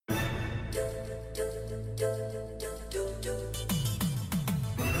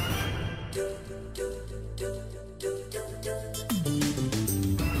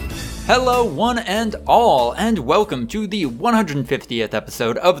Hello, one and all, and welcome to the 150th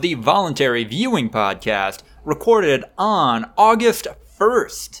episode of the Voluntary Viewing Podcast, recorded on August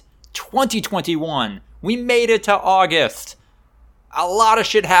 1st, 2021. We made it to August. A lot of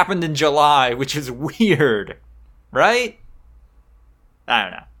shit happened in July, which is weird, right?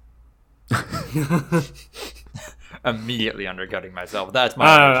 I don't know. Immediately undercutting myself. That's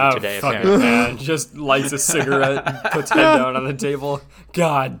my energy today, apparently. Man. Just lights a cigarette and puts head down on the table.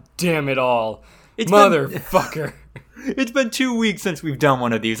 God damn it all. Motherfucker. It's been 2 weeks since we've done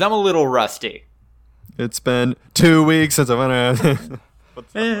one of these. I'm a little rusty. It's been 2 weeks since I went out.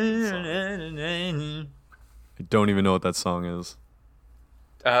 I don't even know what that song is.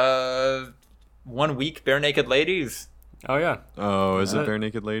 1 week, Bare Naked Ladies. Oh, yeah. Oh, is it Bare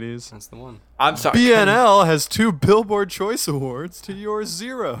Naked Ladies? That's the one. I'm sorry. BNL has 2 Billboard Choice Awards to your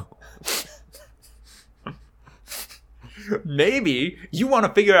 0. Maybe you want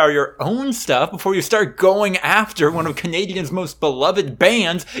to figure out your own stuff before you start going after one of Canadians' most beloved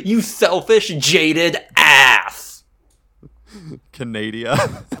bands, you selfish, jaded ass.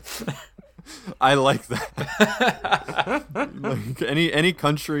 Canada. I like that. Like any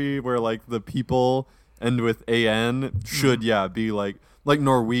country where like the people end with AN should be like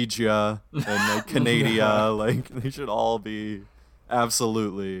Norwegia and like Canada. Like they should all be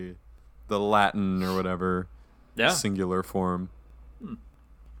absolutely the Latin or whatever singular form.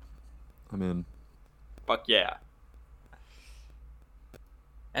 I'm in. Fuck yeah.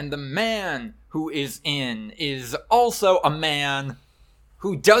 And the man who is in is also a man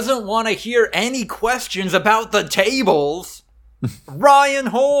who doesn't want to hear any questions about the tables. Ryan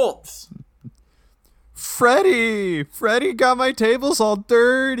Holtz. Freddie got my tables all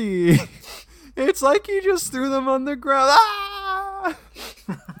dirty. It's like he just threw them on the ground. Ah!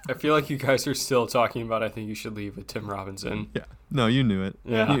 I feel like you guys are still talking about I think you should leave with Tim Robinson. Yeah. No, you knew it.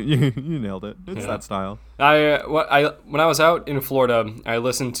 Yeah. You nailed it. It's that style. When I was out in Florida, I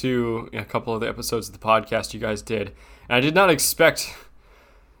listened to a couple of the episodes of the podcast you guys did, and I did not expect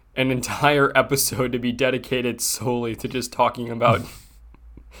an entire episode to be dedicated solely to just talking about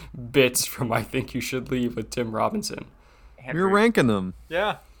bits from I Think You Should Leave with Tim Robinson. You're ranking them.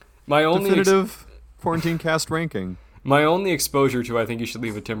 Yeah. My only definitive quarantine cast ranking. My only exposure to I Think You Should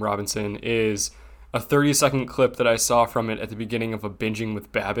Leave with Tim Robinson is a 30-second clip that I saw from it at the beginning of a Binging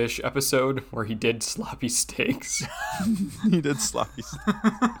with Babish episode where he did sloppy steaks. He did sloppy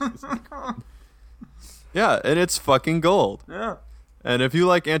steaks. Yeah, and it's fucking gold. Yeah. And if you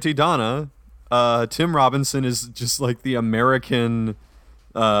like Auntie Donna, Tim Robinson is just like the American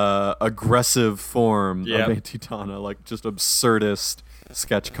aggressive form of Auntie Donna, like just absurdist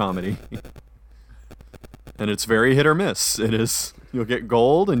sketch comedy. And it's very hit or miss. It is. You'll get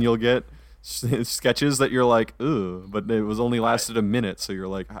gold and you'll get sketches that you're like, ooh, but it was only lasted a minute, so you're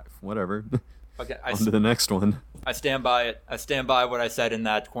like, whatever. Okay, on to the next one. I stand by it. I stand by what I said in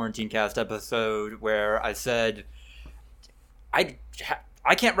that Quarantine Cast episode where I said I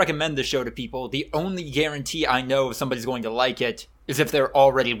can't recommend this show to people. The only guarantee I know if somebody's going to like it is if they're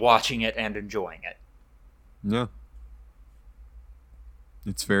already watching it and enjoying it. Yeah.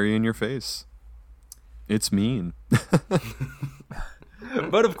 It's very in your face. It's mean.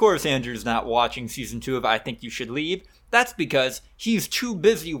 But of course Andrew's not watching season 2 of I Think You Should Leave. That's because he's too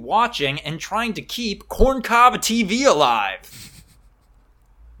busy watching and trying to keep Corncob TV alive.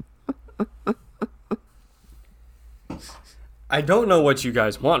 I don't know what you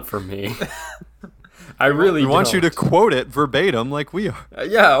guys want from me. I really want you to quote it verbatim like we are.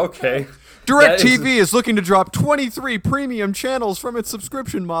 Yeah, okay. DirecTV is looking to drop 23 premium channels from its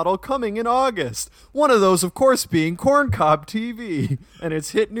subscription model coming in August. One of those, of course, being Corncob TV and its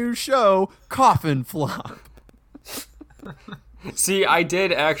hit new show, Coffin Flop. See, I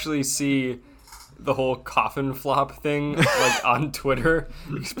did actually see the whole Coffin Flop thing like on Twitter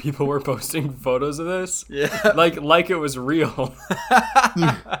because people were posting photos of this. Yeah. Like it was real.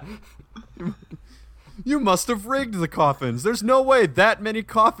 You must have rigged the coffins. There's no way that many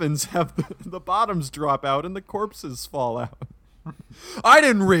coffins have the bottoms drop out and the corpses fall out. I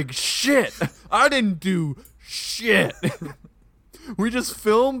didn't rig shit. I didn't do shit. We just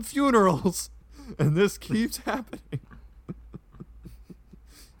film funerals, and this keeps happening.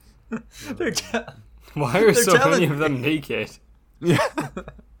 Why are so many of them naked? Yeah.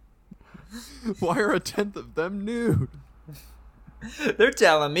 Why are a tenth of them nude? They're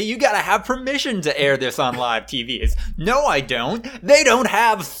telling me you gotta have permission to air this on live TVs. No, I don't. They don't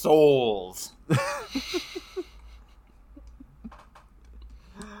have souls.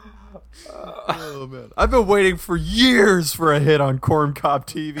 Oh, man. I've been waiting for years for a hit on Corncob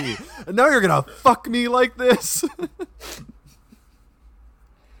TV. And now you're going to fuck me like this?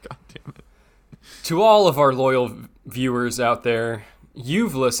 God damn To all of our loyal viewers out there,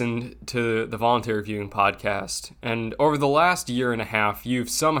 you've listened to the Voluntary Viewing Podcast, and over the last year and a half, you've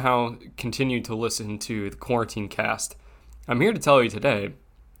somehow continued to listen to the Quarantine Cast. I'm here to tell you today,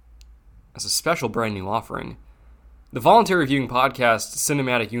 as a special brand new offering, the Voluntary Viewing Podcast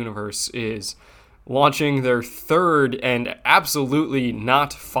Cinematic Universe is launching their third and absolutely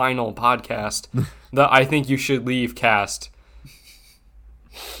not final podcast, the I Think You Should Leave cast,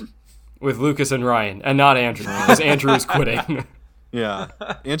 with Lucas and Ryan, and not Andrew, because Andrew is quitting. Yeah.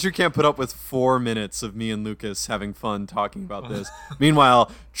 Andrew can't put up with 4 minutes of me and Lucas having fun talking about this.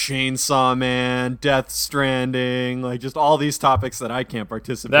 Meanwhile, Chainsaw Man, Death Stranding, like just all these topics that I can't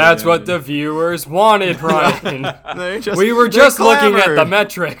participate in. That's what the viewers wanted, Ryan. We were just looking at the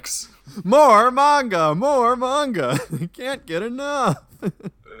metrics. More manga. I can't get enough.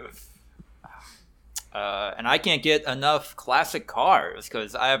 And I can't get enough classic cars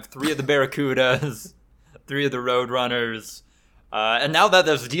because I have 3 of the Barracudas, 3 of the Roadrunners, and now that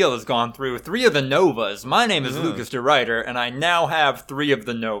this deal has gone through, 3 of the Novas. My name is Lucas DeRuyter, and I now have 3 of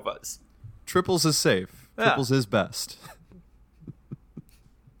the Novas. Triples is safe. Triples is best.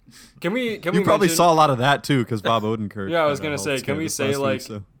 Can we You probably saw a lot of that too, because Bob Odenkirk. Yeah, I was gonna say, can we say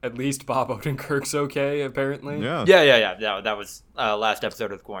at least Bob Odenkirk's okay? Apparently. Yeah. That was last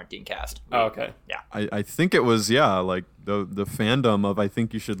episode of the Quarantine Cast. Oh, okay. Yeah. I think it was like the fandom of I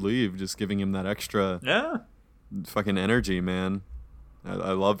Think You Should Leave, just giving him that extra fucking energy, man.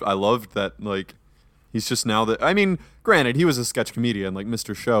 I loved that, like, he's just now that, I mean, granted, he was a sketch comedian, like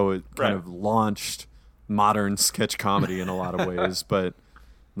Mr. Show, it kind of launched modern sketch comedy in a lot of ways, but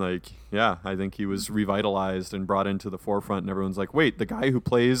like, yeah, I think he was revitalized and brought into the forefront, and everyone's like, wait, the guy who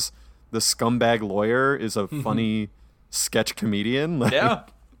plays the scumbag lawyer is a funny sketch comedian? Like, yeah.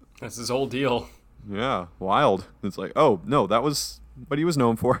 That's his whole deal. Yeah, wild. It's like, oh, no, that was what he was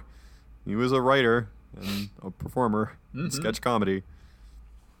known for. He was a writer and a performer in sketch comedy.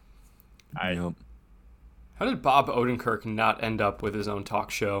 How did Bob Odenkirk not end up with his own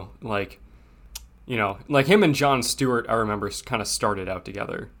talk show? Like, you know, like him and Jon Stewart, I remember, kind of started out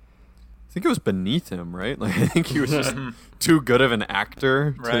together. I think it was beneath him, right? Like, I think he was just too good of an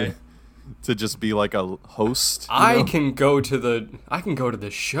actor to just be like a host. I can go to the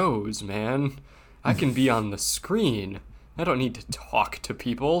shows, man. I can be on the screen. I don't need to talk to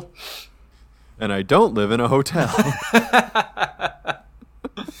people. And I don't live in a hotel.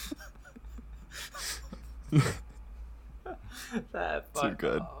 Too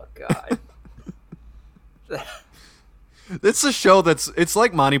good. Oh, God. It's a show it's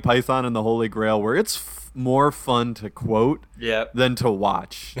like Monty Python and the Holy Grail, where it's more fun to quote than to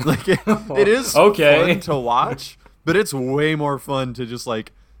watch. Like it is fun to watch, but it's way more fun to just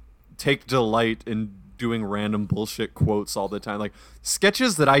like take delight in doing random bullshit quotes all the time. Like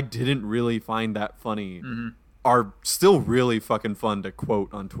sketches that I didn't really find that funny are still really fucking fun to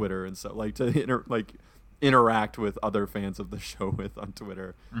quote on Twitter and stuff. Like to interact with other fans of the show with on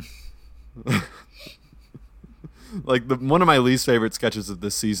Twitter. Like one of my least favorite sketches of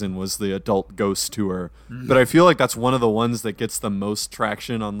this season was the Adult Ghost Tour, but I feel like that's one of the ones that gets the most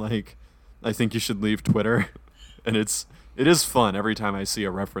traction on, like, I Think You Should Leave Twitter, and it is fun every time I see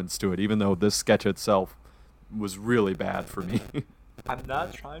a reference to it, even though this sketch itself was really bad for me. I'm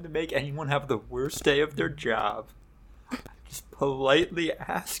not trying to make anyone have the worst day of their job. I'm just politely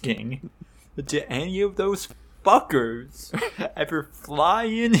asking, did any of those fuckers ever fly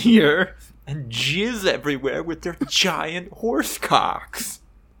in here and jizz everywhere with their giant horse cocks?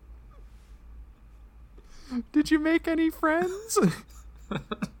 Did you make any friends?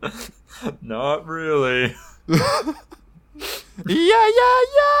 Not really. Yeah.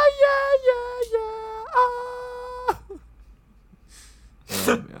 Oh,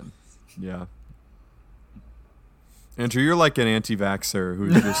 man. Yeah. Andrew, you're like an anti-vaxxer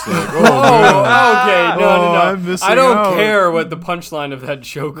who's just like, okay, no. I'm missing I don't out. care what the punchline of that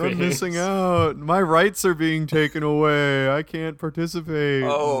joke is. I'm missing out. My rights are being taken away. I can't participate.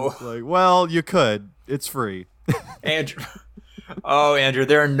 Oh. It's like, well, you could. It's free. Andrew. Oh, Andrew,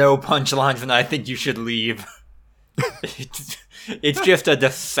 there are no punchlines, and I think you should leave. It's just a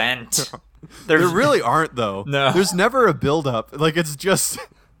descent. There really aren't, though. No. There's never a build-up. Like, it's just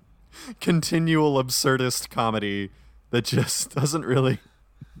continual absurdist comedy that just doesn't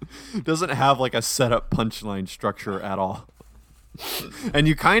have like a setup punchline structure at all. And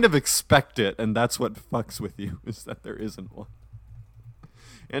you kind of expect it, and that's what fucks with you, is that there isn't one.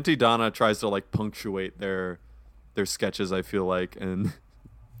 Auntie Donna tries to like punctuate their sketches, I feel like, and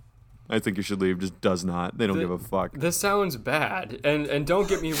I Think You Should Leave just does not. They don't give a fuck. This sounds bad, and don't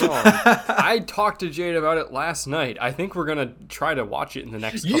get me wrong. I talked to Jade about it last night. I think we're gonna try to watch it in the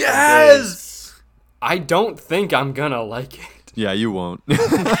next couple of days. I don't think I'm gonna like it. Yeah, you won't.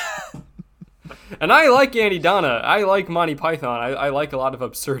 And I like Andy Donna. I like Monty Python. I like a lot of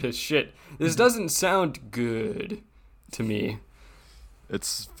absurdist shit. This doesn't sound good to me.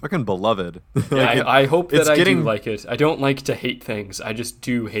 It's fucking beloved. Yeah, I hope that I do like it. I don't like to hate things. I just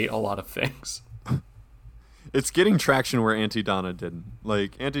do hate a lot of things. It's getting traction where Auntie Donna didn't.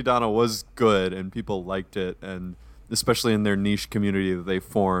 Like, Auntie Donna was good, and people liked it, and especially in their niche community that they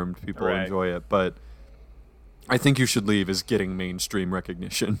formed, people enjoy it. But I Think You Should Leave is getting mainstream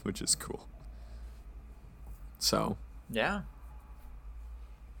recognition, which is cool. So. Yeah.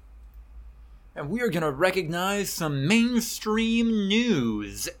 And we are going to recognize some mainstream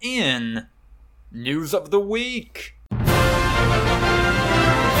news in News of the Week.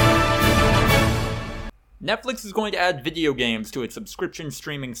 Netflix is going to add video games to its subscription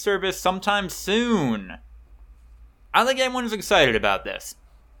streaming service sometime soon. I don't think anyone is excited about this.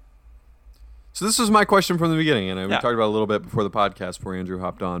 So this was my question from the beginning, and we talked about it a little bit before the podcast before Andrew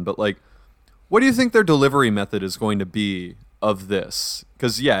hopped on. But, like, what do you think their delivery method is going to be of this?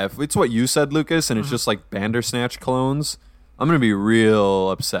 Because, yeah, if it's what you said, Lucas, and it's just like Bandersnatch clones, I'm going to be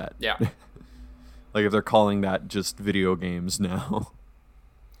real upset. Yeah. Like, if they're calling that just video games now.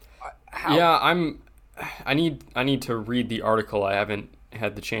 Yeah, I need to read the article. I haven't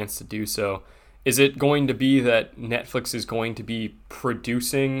had the chance to do so. Is it going to be that Netflix is going to be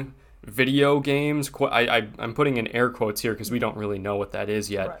producing video games? I'm putting in air quotes here because we don't really know what that is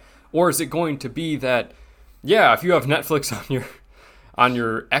yet. Right. Or is it going to be that, yeah, if you have Netflix on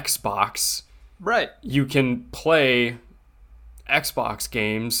your Xbox, right, you can play Xbox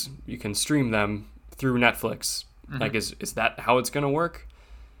games, you can stream them through Netflix. Mm-hmm. Like, is that how it's going to work?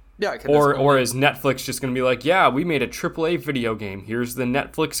 Yeah, or is Netflix just going to be like, yeah, we made a AAA video game. Here's the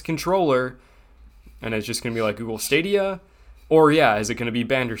Netflix controller. And it's just going to be like Google Stadia? Or, yeah, is it going to be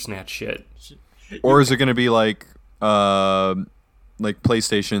Bandersnatch shit? Or is it going to be like PlayStation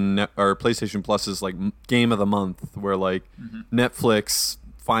or PlayStation Plus's like game of the month, where like Netflix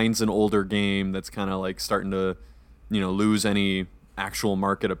finds an older game that's kind of like starting to, lose any actual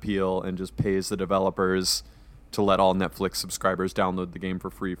market appeal and just pays the developers to let all Netflix subscribers download the game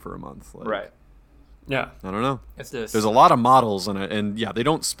for free for a month. Like, right. Yeah. I don't know. There's a lot of models in it, and yeah, they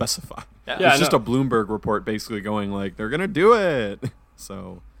don't specify. Yeah. It's just a Bloomberg report basically going like, they're going to do it.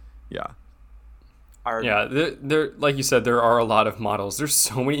 So, yeah. There, like you said, there are a lot of models. There's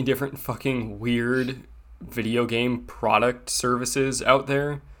so many different fucking weird video game product services out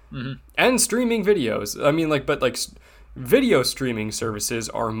there. Mm-hmm. And streaming videos. I mean, video streaming services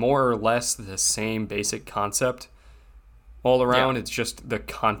are more or less the same basic concept all around. It's just the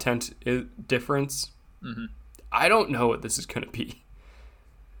content difference. Mm-hmm. I don't know what this is going to be.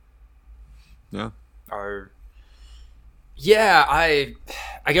 Yeah. I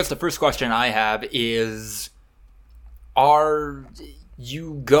guess the first question I have is, are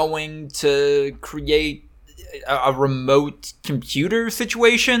you going to create a remote computer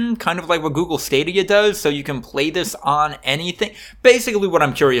situation, kind of like what Google Stadia does, so you can play this on anything? Basically, what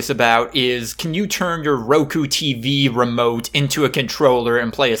I'm curious about is, can you turn your Roku TV remote into a controller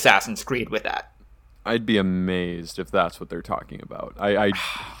and play Assassin's Creed with that? I'd be amazed if that's what they're talking about. I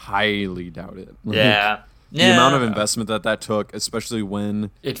highly doubt it. Yeah. The amount of investment that took, especially when,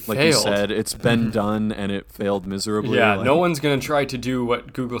 like you said, it's been done and it failed miserably. Yeah, no one's going to try to do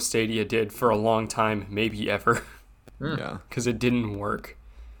what Google Stadia did for a long time, maybe ever. Yeah. Because it didn't work.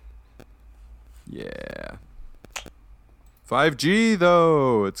 Yeah. 5G,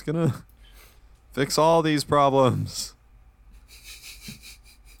 though, it's going to fix all these problems.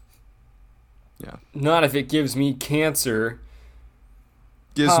 Yeah. Not if it gives me cancer.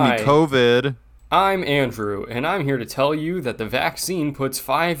 Gives me COVID. I'm Andrew, and I'm here to tell you that the vaccine puts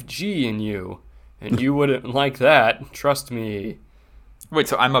 5G in you, and you wouldn't like that, trust me. Wait,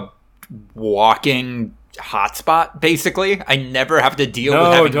 so I'm a walking hotspot, basically? I never have to deal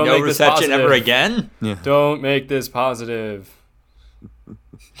with having no reception ever again? Yeah. Don't make this positive.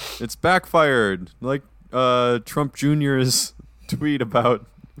 It's backfired, like Trump Jr.'s tweet about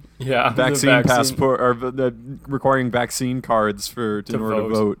vaccine passport, or requiring vaccine cards in order to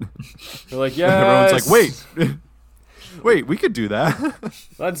vote. They're like, yeah. Everyone's like, wait, we could do that.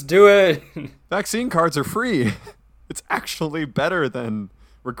 Let's do it. Vaccine cards are free. It's actually better than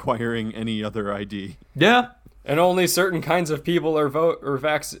requiring any other ID. Yeah. And only certain kinds of people are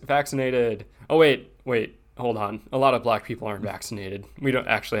vaccinated. Oh, wait, hold on. A lot of black people aren't vaccinated. I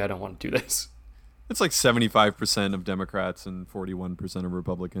don't want to do this. It's like 75% of Democrats and 41% of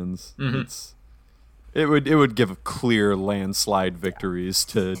Republicans. Mm-hmm. It would give clear landslide victories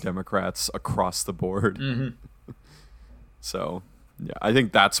to Democrats across the board. Mm-hmm. So, yeah, I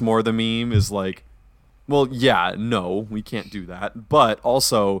think that's more the meme, is like, Well, yeah, no, we can't do that. But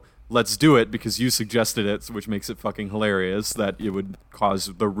also, let's do it because you suggested it, which makes it fucking hilarious that it would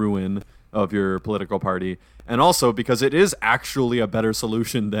cause the ruin of your political party. And also because it is actually a better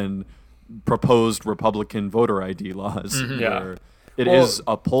solution than proposed Republican voter ID laws. Mm-hmm. Yeah. Where it is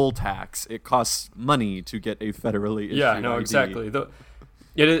a poll tax. It costs money to get a federally issued ID. Exactly.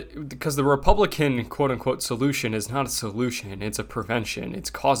 Because the Republican quote-unquote solution is not a solution. It's a prevention. It's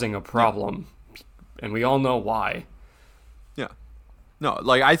causing a problem. And we all know why. Yeah. No,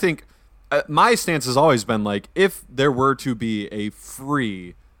 like, I think my stance has always been, like, if there were to be a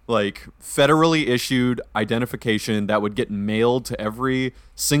free, like, federally issued identification that would get mailed to every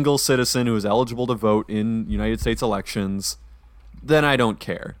single citizen who is eligible to vote in United States elections, then I don't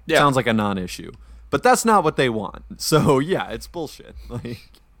care. Yeah. Sounds like a non-issue. But that's not what they want. So, yeah, it's bullshit. Like,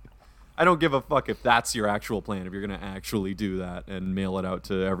 I don't give a fuck if that's your actual plan, if you're going to actually do that and mail it out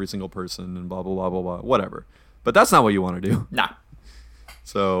to every single person and blah, blah, blah, blah, blah, whatever. But that's not what you want to do. Nah.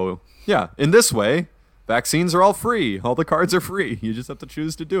 So, yeah, in this way, vaccines are all free. All the cards are free. You just have to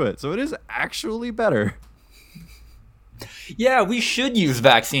choose to do it. So it is actually better. Yeah, we should use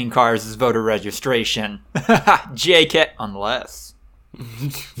vaccine cards as voter registration. JK, unless.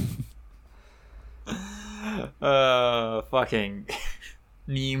 Fucking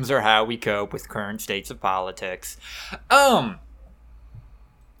memes are how we cope with current states of politics.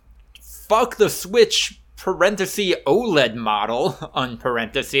 Fuck the Switch (OLED model)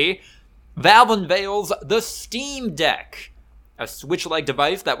 Valve unveils the Steam Deck, a Switch-like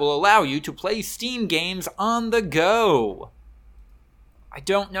device that will allow you to play Steam games on the go. I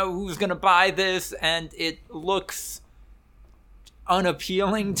don't know who's gonna buy this, and it looks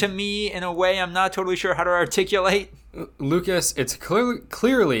unappealing to me in a way I'm not totally sure how to articulate. Lucas, it's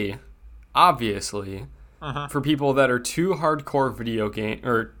clearly, obviously, for people that are too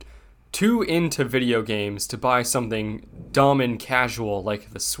hardcore too into video games to buy something dumb and casual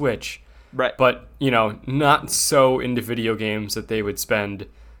like the Switch. Right. But, not so into video games that they would spend,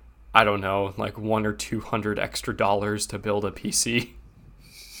 I don't know, like $100 or $200 extra to build a PC.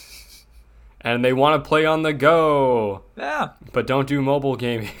 And they want to play on the go. Yeah. But don't do mobile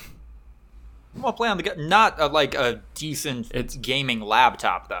gaming. I want to play on the go. Not like a decent gaming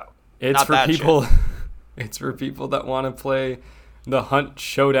laptop, though. It's not for people. Shit. It's for people that want to play the Hunt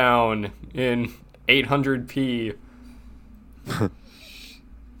Showdown in 800p.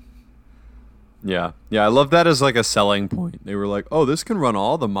 Yeah, I love that as like a selling point. They were like, "Oh, this can run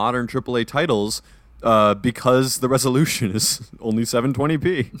all the modern AAA titles because the resolution is only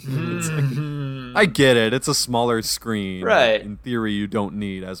 720p." Like, I get it; it's a smaller screen. Right. In theory, you don't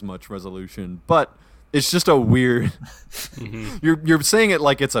need as much resolution, but it's just a weird. You're saying it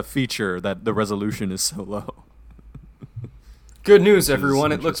like it's a feature that the resolution is so low. Good news,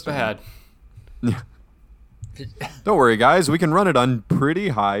 everyone! It looks bad. Yeah. Don't worry, guys. We can run it on pretty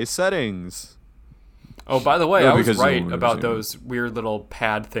high settings. Oh, by the way, I was right about Zoom. those weird little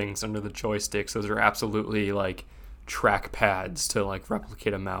pad things under the joysticks. Those are absolutely like track pads to like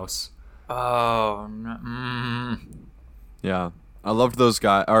replicate a mouse. Oh, no. Yeah. I loved those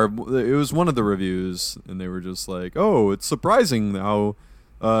guys. It was one of the reviews, and they were just like, "Oh, it's surprising how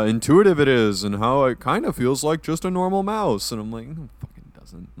intuitive it is, and how it kind of feels like just a normal mouse." And I'm like, "No, it fucking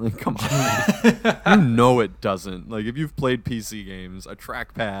doesn't. Like, come on." You know it doesn't. Like, if you've played PC games, a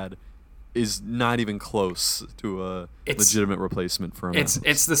trackpad is not even close to a legitimate replacement for a mouse.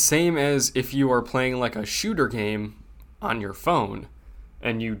 It's the same as if you are playing like a shooter game on your phone,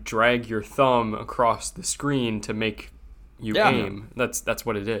 and you drag your thumb across the screen to make you aim. That's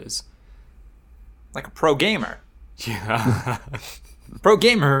what it is. Like a pro gamer. Yeah. Pro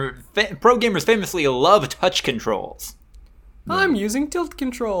gamers famously love touch controls. I'm using tilt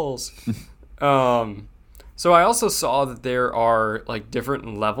controls. So I also saw that there are like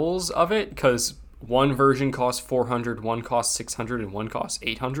different levels of it, because one version costs $400, one costs $600, and one costs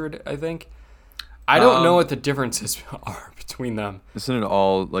 $800, I think. I don't know what the differences are between them. Isn't it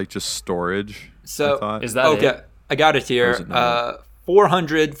all like just storage? So is that okay? it? I got it here.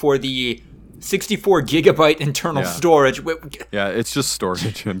 $400 for the 64 gigabyte internal storage. Yeah, it's just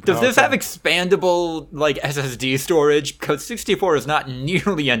storage. Does this have expandable like SSD storage? Because 64 is not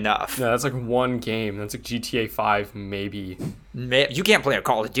nearly enough. No, that's like one game. That's like GTA 5, maybe. You can't play a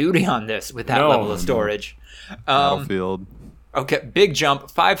Call of Duty on this with that level of storage. Battlefield. Okay, big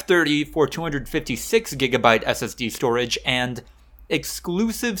jump. $530 for 256 gigabyte SSD storage and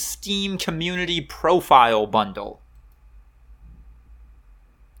exclusive Steam Community Profile Bundle.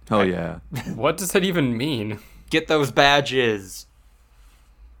 Hell yeah. What does that even mean? Get those badges.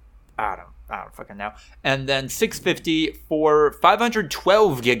 I don't fucking know. And then $650 for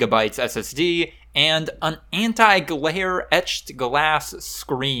 512 gigabytes SSD and an anti-glare etched glass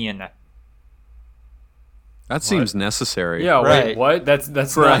screen. That seems necessary. Yeah, Right. wait, what?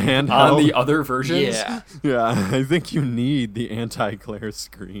 That's For a not handheld? on the other versions? Yeah. Yeah, I think you need the anti-glare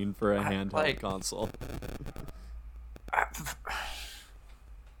screen for a handheld like- console.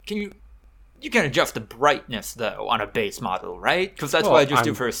 You can adjust the brightness, though, on a base model, right? Because that's Well, what I just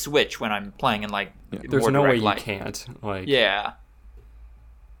do for a Switch when I'm playing in, like, There's more no way direct you light. can't. Like, Yeah.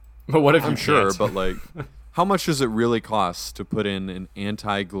 But what if I'm you sure, can't? but like, how much does it really cost to put in an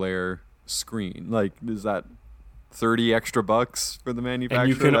anti-glare screen? Like, is that $30 extra bucks for the manufacturer? And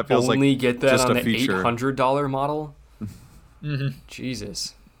you can that feels only like get that just on a the feature. $800 model? Mm-hmm.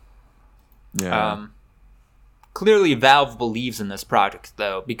 Jesus. Yeah. Clearly, Valve believes in this project,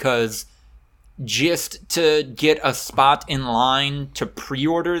 though, because just to get a spot in line to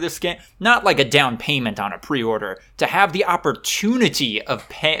pre-order this game, not like a down payment on a pre-order, to have the opportunity of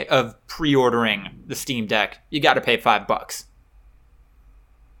pre-ordering the Steam Deck, you got to pay $5.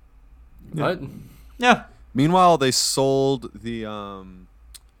 What? Yeah. Meanwhile, they sold the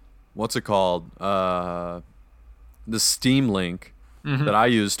what's it called? The Steam Link that I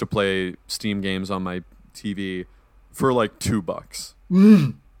use to play Steam games on my TV for like $2.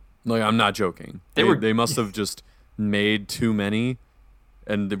 Like, I'm not joking. They must have just made too many,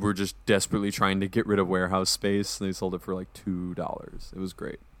 and they were just desperately trying to get rid of warehouse space. And they sold it for like $2. It was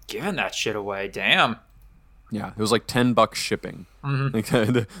great. Giving that shit away, damn. Yeah, it was like $10 shipping. Like,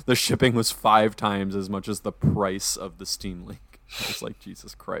 the shipping was 5 times as much as the price of the Steam Link. I was like,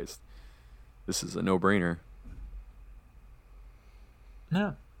 Jesus Christ, this is a no-brainer.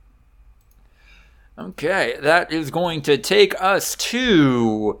 No. Okay, that is going to take us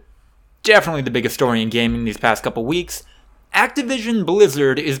to definitely the biggest story in gaming these past couple weeks. Activision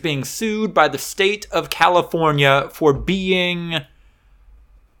Blizzard is being sued by the state of California for being...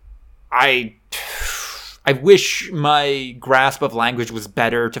 I wish my grasp of language was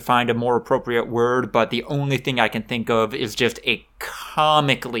better to find a more appropriate word, but the only thing I can think of is just a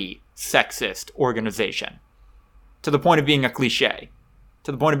comically sexist organization. To the point of being a cliche.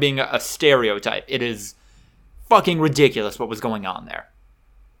 To the point of being a stereotype. It is fucking ridiculous what was going on there.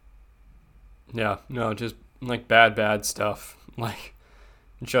 Yeah, no, just like bad stuff. Like,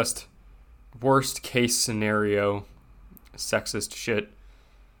 just worst case scenario, sexist shit.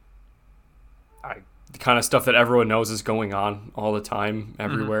 The kind of stuff that everyone knows is going on all the time,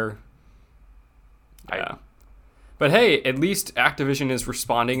 everywhere. Yeah. But hey, at least Activision is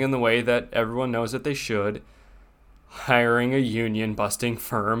responding in the way that everyone knows that they should. Hiring a union-busting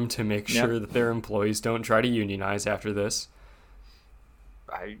firm to make sure that their employees don't try to unionize after this.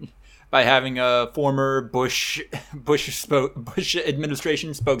 By having a former Bush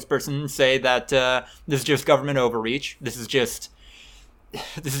administration spokesperson say that this is just government overreach. This is just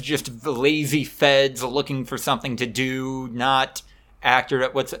lazy feds looking for something to do, not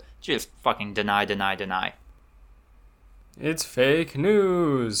accurate. Just fucking deny. It's fake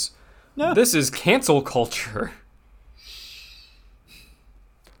news. No. This is cancel culture.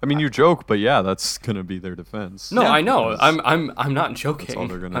 I mean, you joke, but yeah, that's gonna be their defense. No, Yeah. I know. I'm not joking. That's all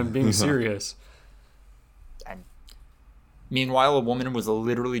they're gonna- I'm being serious. And meanwhile, a woman was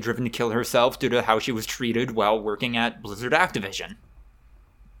literally driven to kill herself due to how she was treated while working at Blizzard Activision.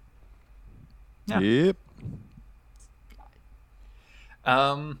 Yeah.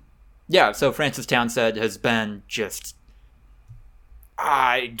 Yep. So Frances Townsend has been just...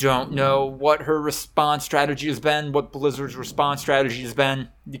 I don't know what her response strategy has been, what Blizzard's response strategy has been,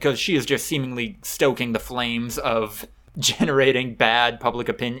 because she is just seemingly stoking the flames of generating bad public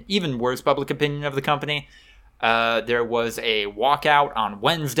opinion, even worse public opinion of the company. There was a walkout on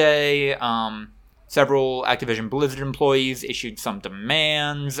Wednesday. Several Activision Blizzard employees issued some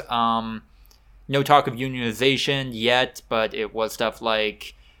demands. No talk of unionization yet, but it was stuff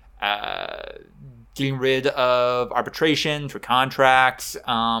like getting rid of arbitration for contracts,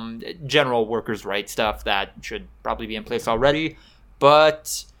 general workers' rights stuff that should probably be in place already.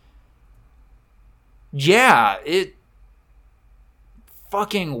 But yeah, it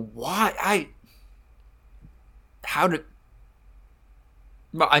fucking what?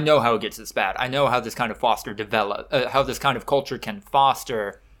 Well, I know how it gets this bad. I know how this kind of how this kind of culture can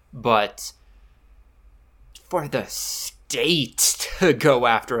foster, but for the state to go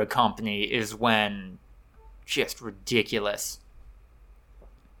after a company is when just ridiculous.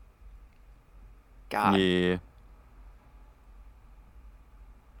 God. Yeah.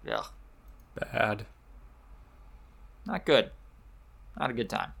 Yeah. Bad. Not good. Not a good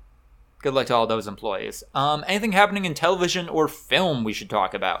time. Good luck to all those employees. Anything happening in television or film we should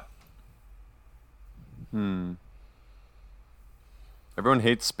talk about? Everyone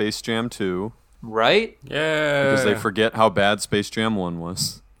hates Space Jam 2. Right? Yeah. Because they forget how bad Space Jam 1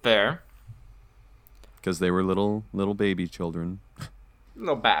 was. Fair. Because they were little baby children.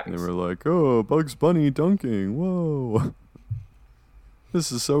 Little babbies. They were like, oh, Bugs Bunny dunking. Whoa.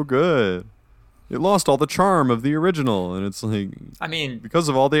 This is so good. It lost all the charm of the original. And it's like, I mean, because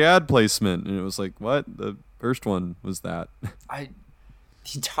of all the ad placement. And it was like, what? The first one was that.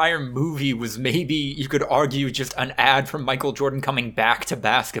 the entire movie was maybe, you could argue, just an ad from Michael Jordan coming back to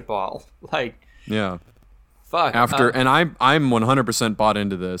basketball. Like, Yeah. fuck. And I'm 100% bought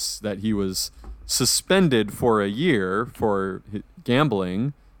into this, that he was suspended for a year for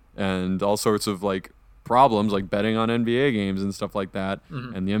gambling and all sorts of like problems, like betting on NBA games and stuff like that.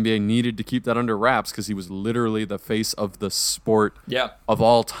 Mm-hmm. And the NBA needed to keep that under wraps because he was literally the face of the sport of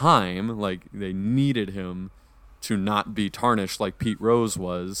all time. Like, they needed him to not be tarnished like Pete Rose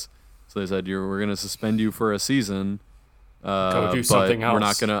was. So they said, we're going to suspend you for a season. Go do something else. We're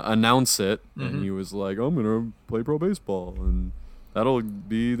not going to announce it. Mm-hmm. And he was like, I'm going to play pro baseball. And that'll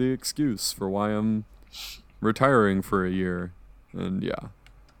be the excuse for why I'm retiring for a year. And yeah,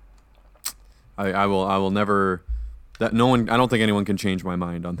 I will never, I don't think anyone can change my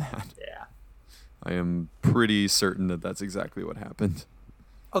mind on that. Yeah. I am pretty certain that that's exactly what happened.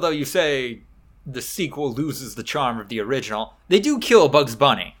 Although you say the sequel loses the charm of the original, they do kill Bugs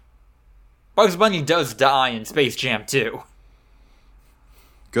Bunny. Bugs Bunny does die in Space Jam 2.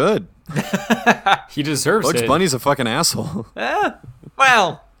 Good. He deserves it. Bugs Bunny's a fucking asshole.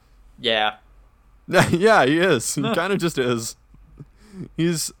 Well, yeah. Yeah, he is. He kind of just is.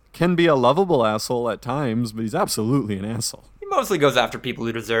 Can be a lovable asshole at times, but he's absolutely an asshole. He mostly goes after people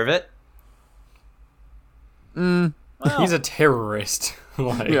who deserve it. Well, he's a terrorist.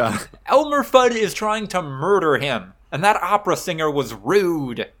 Yeah. Elmer Fudd is trying to murder him, and that opera singer was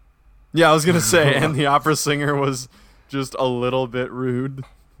rude. Yeah, I was going to say, and the opera singer was just a little bit rude.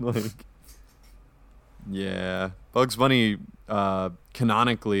 Like, yeah. Bugs Bunny,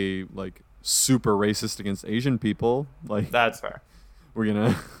 canonically, like, super racist against Asian people. Like, that's fair. We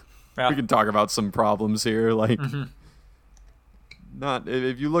can talk about some problems here. Like, not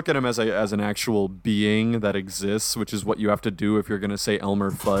if you look at him as an actual being that exists, which is what you have to do if you're gonna say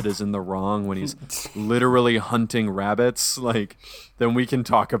Elmer Fudd is in the wrong when he's literally hunting rabbits. Like, then we can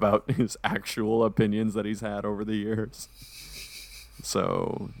talk about his actual opinions that he's had over the years.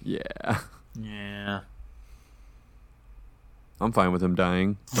 So yeah. I'm fine with him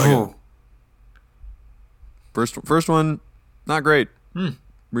dying. First one, not great.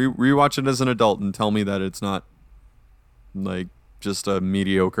 Rewatch it as an adult and tell me that it's not like just a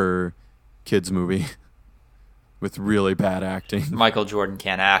mediocre kids movie with really bad acting. Michael Jordan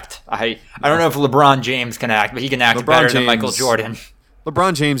can't act. I don't know if LeBron James can act, but he can act better than Michael Jordan.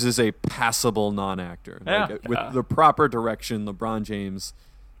 LeBron James is a passable non-actor. Yeah. With the proper direction, LeBron James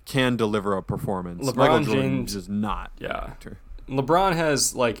can deliver a performance. Michael Jordan is not an actor. LeBron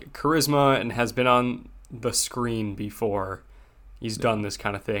has like charisma and has been on the screen before. He's done this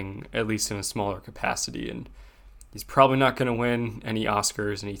kind of thing, at least in a smaller capacity, and he's probably not going to win any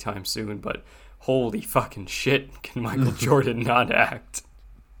Oscars anytime soon, but holy fucking shit, can Michael Jordan not act?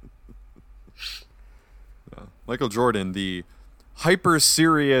 Michael Jordan, the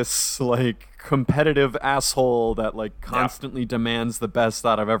hyper-serious, like, competitive asshole that, like, constantly demands the best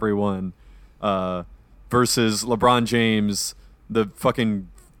out of everyone, versus LeBron James, the fucking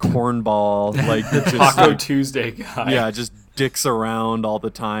cornball, like, just Taco Tuesday guy. Yeah, just dicks around all the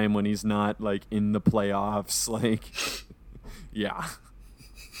time when he's not, like, in the playoffs. Like, yeah,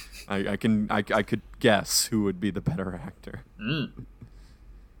 I could guess who would be the better actor.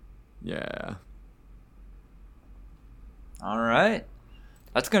 Yeah. All right,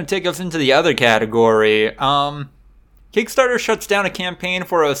 that's going to take us into the other category. Kickstarter shuts down a campaign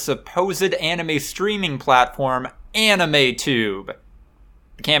for a supposed anime streaming platform, AnimeTube.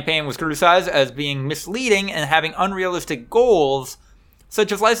 The campaign was criticized as being misleading and having unrealistic goals,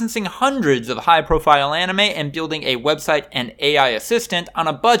 such as licensing hundreds of high-profile anime and building a website and AI assistant on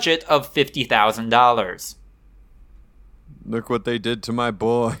a budget of $50,000. Look what they did to my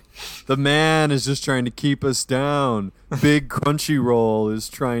boy. The man is just trying to keep us down. Big Crunchyroll is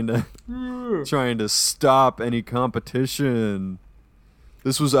trying to stop any competition.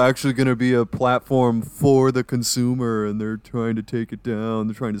 This was actually going to be a platform for the consumer, and they're trying to take it down.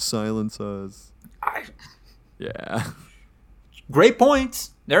 They're trying to silence us. Yeah. Great points.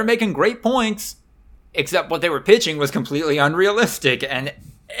 They're making great points. Except what they were pitching was completely unrealistic, and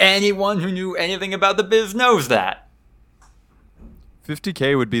anyone who knew anything about the biz knows that.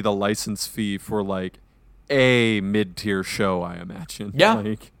 $50K would be the license fee for, like, a mid-tier show, I imagine. Yeah.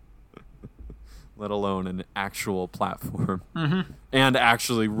 let alone an actual platform. And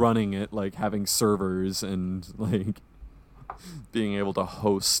actually running it, like having servers and like being able to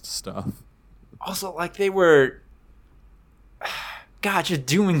host stuff. Also, like they were, God, just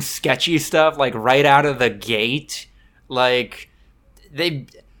doing sketchy stuff like right out of the gate. Like they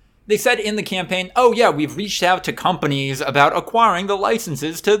said in the campaign, oh yeah, we've reached out to companies about acquiring the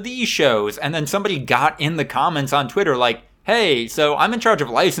licenses to these shows. And then somebody got in the comments on Twitter like, hey, so I'm in charge of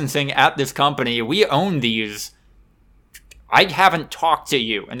licensing at this company. We own these. I haven't talked to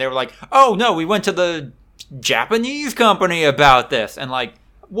you. And they were like, oh no, we went to the Japanese company about this. And like,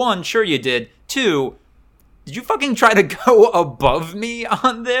 one, sure you did. Two, did you fucking try to go above me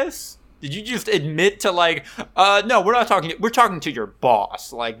on this? Did you just admit to like, no, we're not talking. We're talking to your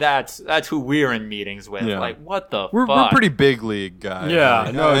boss. Like that's who we're in meetings with. Yeah. Like what the fuck? We're pretty big league guys. Yeah,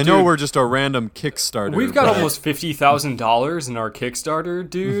 like, I know we're just a random Kickstarter. We've got almost $50,000 in our Kickstarter,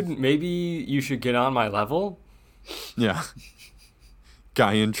 dude. Maybe you should get on my level. Yeah.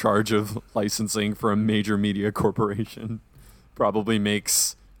 Guy in charge of licensing for a major media corporation probably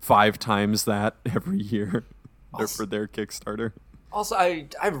makes 5 times that every year for their Kickstarter. Also,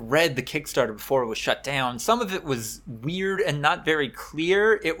 I've read the Kickstarter before it was shut down. Some of it was weird and not very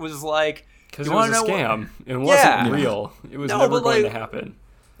clear. It was like... Because it was a scam. It wasn't real. It was never going to happen.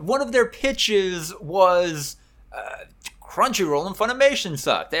 One of their pitches was Crunchyroll and Funimation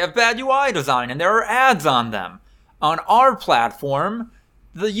suck. They have bad UI design and there are ads on them. On our platform,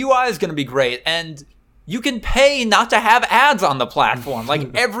 the UI is going to be great and you can pay not to have ads on the platform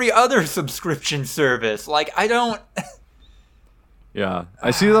like every other subscription service. Like, I don't... Yeah,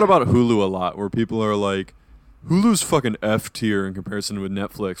 I see that about Hulu a lot, where people are like, Hulu's fucking F tier in comparison with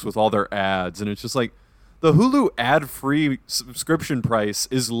Netflix with all their ads, and it's just like, the Hulu ad-free subscription price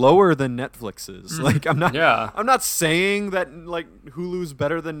is lower than Netflix's. Like, I'm not saying that like Hulu's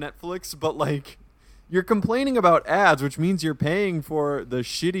better than Netflix, but like, you're complaining about ads, which means you're paying for the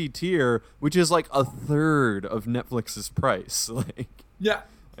shitty tier, which is like a third of Netflix's price. Like, yeah,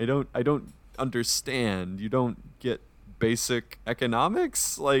 I don't understand. You don't get basic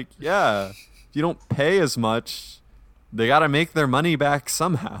economics. Like, yeah, if you don't pay as much, they gotta make their money back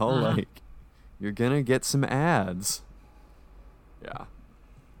somehow. Like, you're gonna get some ads. Yeah,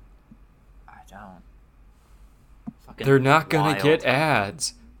 I don't. They're not gonna get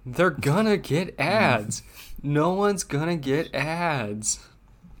ads. They're gonna get ads. No one's gonna get ads.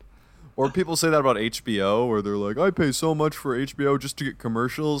 Or people say that about HBO, where they're like, I pay so much for HBO just to get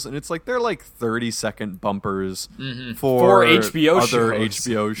commercials. And it's like, they're like 30-second bumpers for HBO other shows.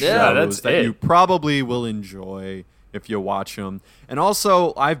 HBO shows Yeah, that's that it. you probably will enjoy if you watch them. And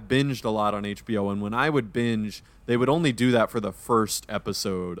also, I've binged a lot on HBO. And when I would binge, they would only do that for the first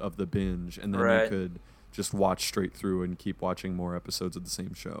episode of the binge. And then you could just watch straight through and keep watching more episodes of the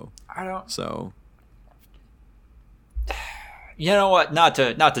same show. So... You know what? Not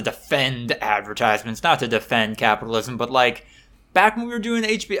to defend advertisements, not to defend capitalism, but like back when we were doing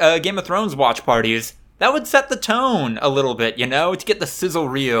Game of Thrones watch parties, that would set the tone a little bit, you know, to get the sizzle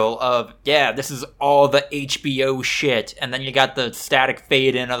reel of this is all the HBO shit, and then you got the static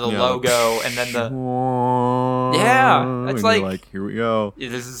fade in of the logo, and then the that's like here we go.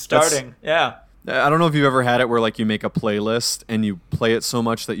 This is starting. I don't know if you've ever had it where like you make a playlist and you play it so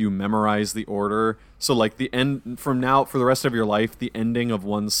much that you memorize the order. So like the end for the rest of your life, the ending of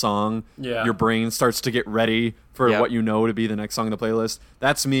one song, your brain starts to get ready for what you know to be the next song in the playlist.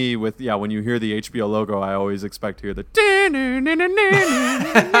 That's me with when you hear the HBO logo, I always expect to hear the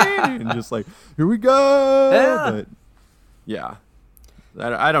and just like, here we go.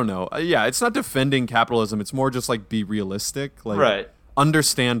 But I don't know. It's not defending capitalism. It's more just like be realistic. Like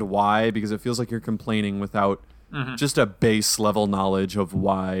understand why, because it feels like you're complaining without just a base level knowledge of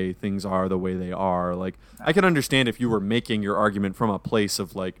why things are the way they are. Like, I can understand if you were making your argument from a place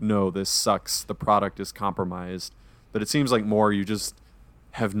of like, no, this sucks, the product is compromised. But it seems like more you just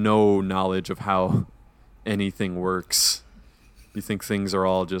have no knowledge of how anything works. You think things are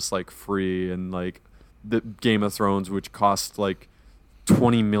all just like free, and like the Game of Thrones, which cost like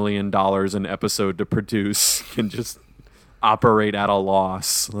 $20 million an episode to produce, can just operate at a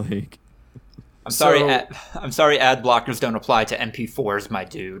loss. Like, I'm sorry, ad blockers don't apply to MP4s, my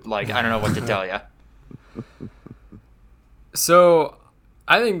dude. Like, I don't know what to tell you. So,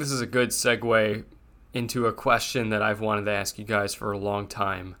 I think this is a good segue into a question that I've wanted to ask you guys for a long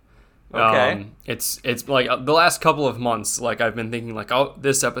time. Okay. It's like the last couple of months, like I've been thinking like, oh,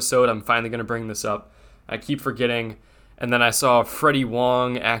 this episode, I'm finally going to bring this up. I keep forgetting. And then I saw Freddie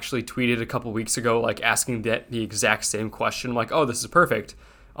Wong actually tweeted a couple weeks ago, like asking the exact same question. I'm like, oh, this is perfect.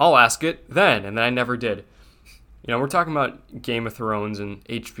 I'll ask it then. And then I never did. we're talking about Game of Thrones and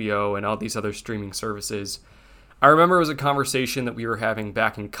HBO and all these other streaming services. I remember it was a conversation that we were having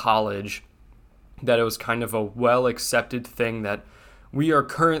back in college, that it was kind of a well-accepted thing that we are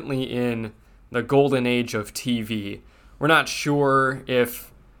currently in the golden age of TV. We're not sure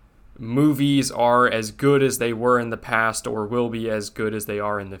if movies are as good as they were in the past or will be as good as they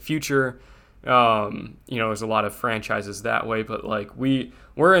are in the future. There's a lot of franchises that way, but like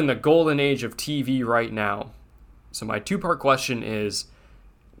we're in the golden age of TV right now. So my two-part question is,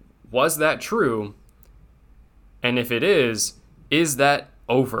 was that true? And if it is that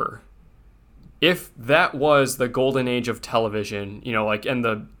over? If that was the golden age of television,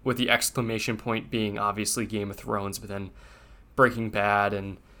 with the exclamation point being obviously Game of Thrones, but then Breaking Bad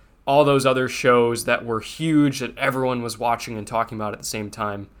and all those other shows that were huge that everyone was watching and talking about at the same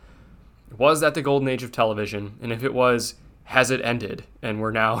time, was that the golden age of television? And if it was, has it ended and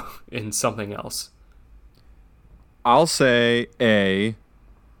we're now in something else? I'll say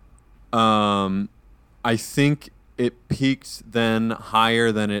I think it peaked then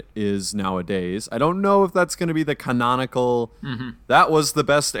higher than it is nowadays. I don't know if that's going to be the canonical, that was the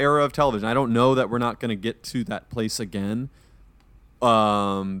best era of television. I don't know that we're not going to get to that place again.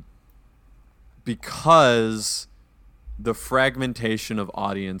 Because the fragmentation of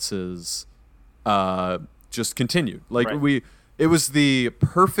audiences just continued. It was the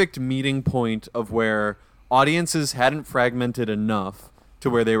perfect meeting point of where audiences hadn't fragmented enough to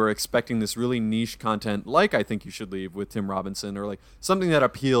where they were expecting this really niche content, like I Think You Should Leave with Tim Robinson, or like something that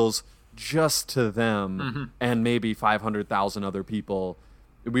appeals just to them and maybe 500,000 other people.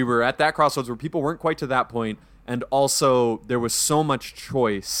 We were at that crossroads where people weren't quite to that point, and also there was so much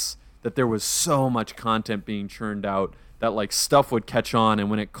choice that there was so much content being churned out that like stuff would catch on, and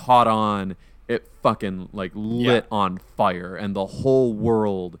when it caught on, it fucking like lit on fire, and the whole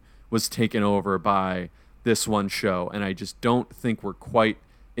world was taken over by this one show. And I just don't think we're quite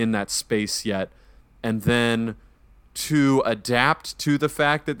in that space yet. And then to adapt to the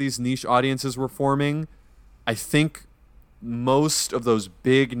fact that these niche audiences were forming, I think most of those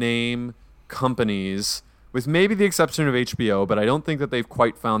big name companies, with maybe the exception of HBO, but I don't think that they've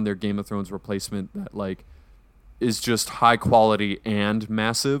quite found their Game of Thrones replacement that like is just high quality and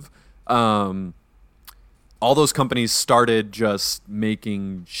massive. All those companies started just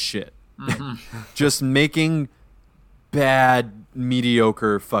making shit. Just making bad,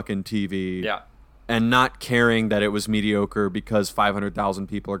 mediocre fucking TV. Yeah. And not caring that it was mediocre because 500,000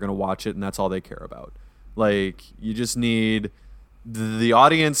 people are going to watch it and that's all they care about. Like, you just need the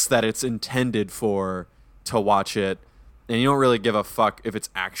audience that it's intended for to watch it, and you don't really give a fuck if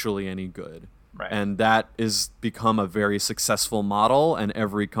it's actually any good. Right. And that is become a very successful model, and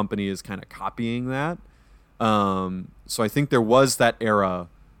every company is kind of copying that. So I think there was that era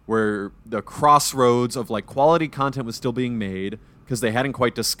where the crossroads of like quality content was still being made because they hadn't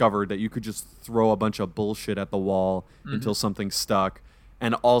quite discovered that you could just throw a bunch of bullshit at the wall until something stuck.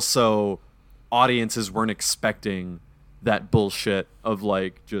 And also audiences weren't expecting that bullshit of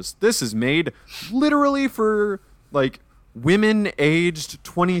like, just this is made literally for like women aged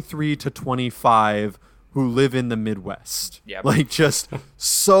 23 to 25 who live in the Midwest. Yep. Like, just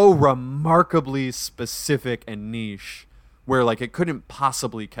so remarkably specific and niche where like it couldn't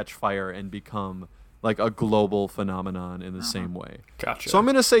possibly catch fire and become like a global phenomenon in the same way. Gotcha. So I'm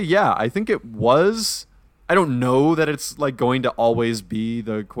going to say, yeah, I think it was. I don't know that it's like going to always be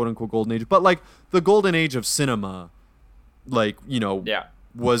the quote unquote golden age, but like the golden age of cinema, like,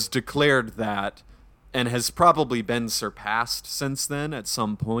 was declared that and has probably been surpassed since then at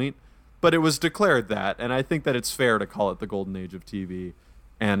some point, but it was declared that. And I think that it's fair to call it the golden age of TV.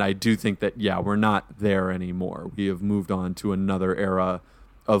 And I do think that, we're not there anymore. We have moved on to another era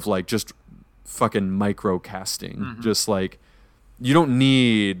of like just fucking microcasting. Just like, you don't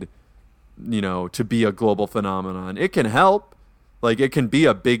need, to be a global phenomenon. It can help. Like, it can be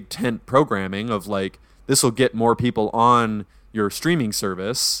a big tent programming of like, this will get more people on your streaming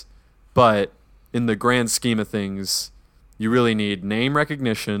service. But in the grand scheme of things, you really need name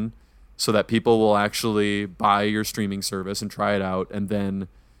recognition so that people will actually buy your streaming service and try it out, and then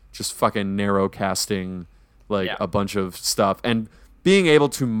just fucking narrow casting like a bunch of stuff and being able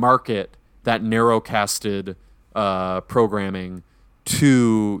to market that narrow casted programming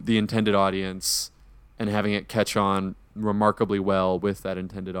to the intended audience and having it catch on remarkably well with that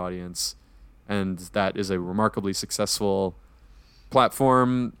intended audience. And that is a remarkably successful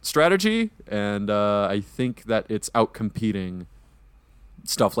platform strategy. And I think that it's out-competing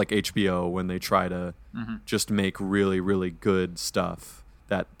stuff like HBO when they try to just make really, really good stuff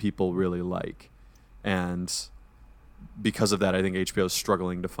that people really like. And because of that, I think HBO is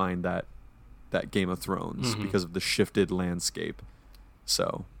struggling to find that that Game of Thrones because of the shifted landscape.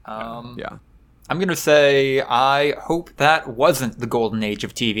 So, yeah. I'm going to say I hope that wasn't the golden age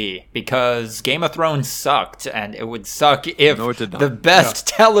of TV, because Game of Thrones sucked, and it would suck if the best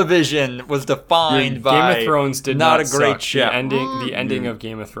television was defined by Game of Thrones did not not a great suck. show. The ending of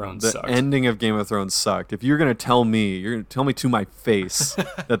Game of Thrones sucked. The ending of Game of Thrones sucked. If you're going to tell me to my face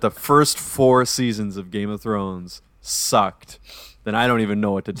that the first 4 seasons of Game of Thrones sucked, then I don't even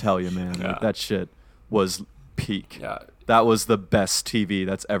know what to tell you, man. Like, that shit was peak. Yeah. That was the best TV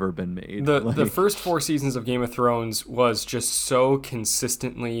that's ever been made. The first 4 seasons of Game of Thrones was just so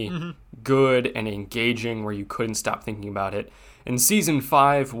consistently good and engaging where you couldn't stop thinking about it. And season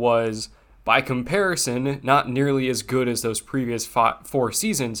 5 was, by comparison, not nearly as good as those previous 4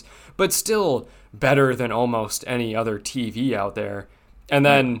 seasons, but still better than almost any other TV out there. And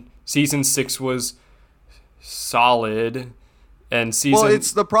then season 6 was solid. And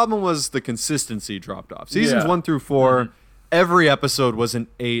the problem was the consistency dropped off. Seasons 1 through 4, every episode was an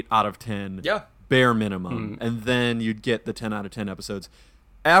 8 out of 10, bare minimum, and then you'd get the 10 out of 10 episodes.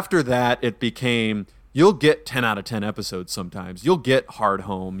 After that, it became, you'll get 10 out of 10 episodes sometimes. You'll get Hard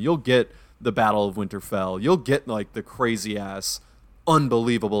Home. You'll get the Battle of Winterfell. You'll get like the crazy ass,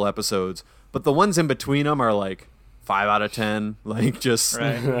 unbelievable episodes. But the ones in between them are like 5 out of 10, like just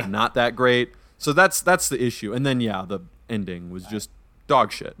not that great. So that's the issue. And then the ending was just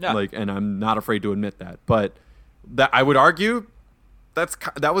dog shit. Like, and I'm not afraid to admit that. But that I would argue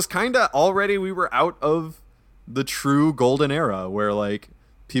that was kind of already, we were out of the true golden era where like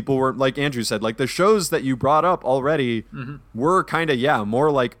people were, like Andrew said, like the shows that you brought up already were kind of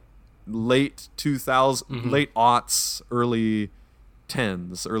more like late 2000s, late aughts, early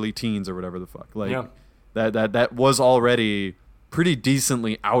tens, early teens or whatever the fuck. Like that was already pretty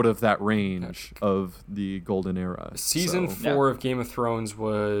decently out of that range of the golden era. Season 4 of Game of Thrones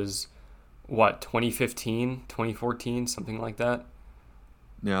was, what, 2015, 2014, something like that?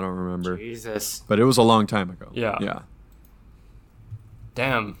 Yeah, I don't remember. Jesus. But it was a long time ago. Yeah. Yeah.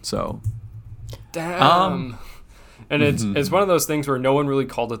 Damn. So. Damn. And it's one of those things where no one really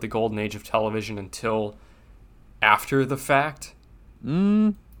called it the golden age of television until after the fact.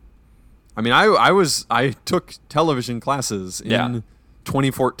 I mean, I took television classes in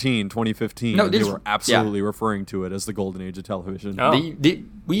 2014, 2015. No, they were absolutely referring to it as the golden age of television.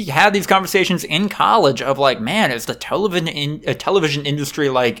 We had these conversations in college of like, man, is the television industry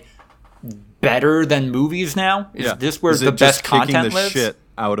like better than movies now? Is this where the best content lives? Shit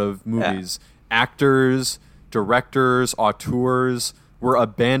out of movies. Actors, directors, auteurs were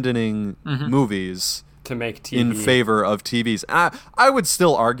abandoning movies to make TV in favor of TVs. I would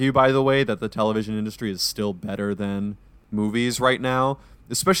still argue, by the way, that the television industry is still better than movies right now,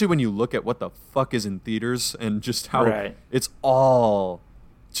 especially when you look at what the fuck is in theaters and just how it's all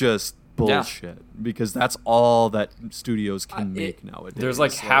just bullshit, because that's all that studios can make nowadays. There's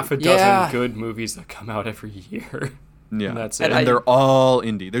like half a dozen good movies that come out every year. Yeah, and that's it. And they're all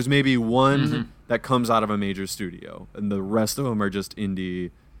indie. There's maybe one that comes out of a major studio, and the rest of them are just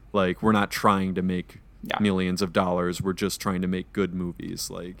indie. Like, we're not trying to make millions of dollars. We're just trying to make good movies.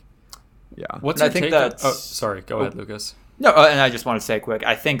 Like, What's your take? Sorry, go ahead, Lucas. No, and I just want to say quick,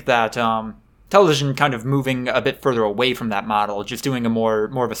 I think that television kind of moving a bit further away from that model, just doing a more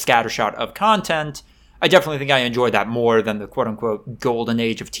of a scattershot of content. I definitely think I enjoyed that more than the quote-unquote golden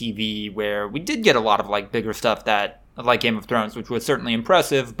age of TV, where we did get a lot of like bigger stuff that, like Game of Thrones, which was certainly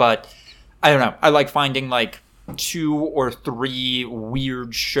impressive, but I don't know. I like finding like 2 or 3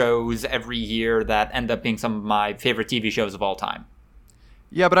 weird shows every year that end up being some of my favorite TV shows of all time.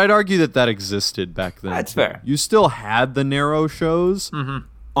 Yeah, but I'd argue that existed back then. That's fair. You still had the narrow shows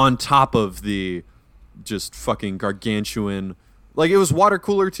on top of the just fucking gargantuan. Like, it was water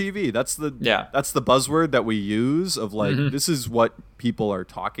cooler TV. That's the buzzword that we use of like, this is what people are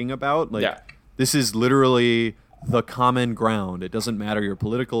talking about. Like, this is literally the common ground. It doesn't matter your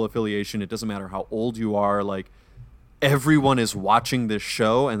political affiliation. It doesn't matter how old you are. Like, everyone is watching this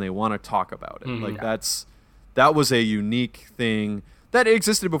show and they want to talk about it. Like, that was a unique thing that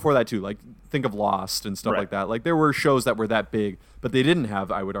existed before that too. Like, think of Lost and stuff like that. Like, there were shows that were that big, but they didn't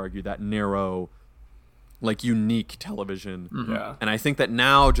have, I would argue, that narrow, like, unique television. And I think that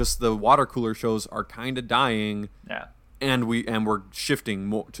now just the water cooler shows are kind of dying. And we're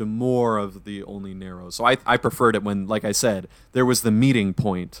shifting to more of the only narrow. So I preferred it when, like I said, there was the meeting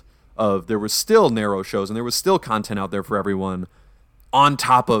point of, there was still narrow shows and there was still content out there for everyone, on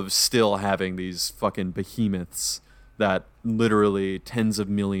top of still having these fucking behemoths that literally tens of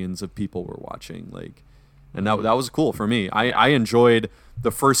millions of people were watching. Like, and that was cool for me. I enjoyed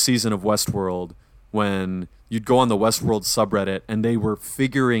the first season of Westworld when you'd go on the Westworld subreddit and they were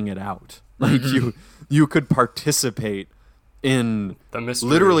figuring it out. Like you could participate in the mystery,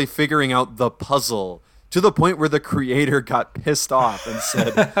 literally figuring out the puzzle to the point where the creator got pissed off and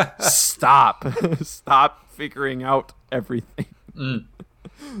said, "Stop, stop figuring out everything."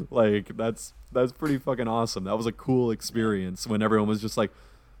 Like that's pretty fucking awesome. That was a cool experience when everyone was just like,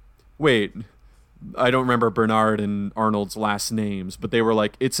 "Wait, I don't remember Bernard and Arnold's last names, but they were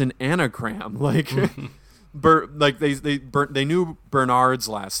like, it's an anagram." Like, they knew Bernard's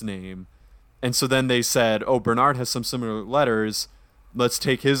last name, and so then they said, "Oh, Bernard has some similar letters. Let's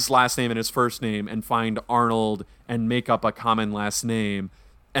take his last name and his first name and find Arnold and make up a common last name."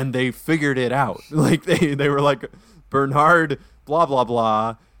 And they figured it out. Like they were like, Bernard blah blah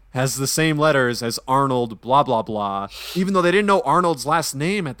blah has the same letters as Arnold blah blah blah, even though they didn't know Arnold's last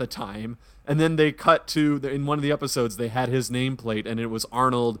name at the time. And then they cut to, in one of the episodes, they had his nameplate, and it was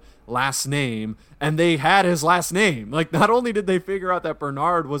Arnold last name, and they had his last name. Like, not only did they figure out that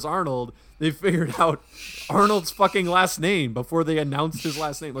Bernard was Arnold, they figured out Arnold's fucking last name before they announced his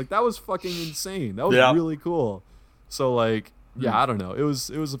last name. Like, that was fucking insane. That was really cool. So, like, yeah, I don't know. It was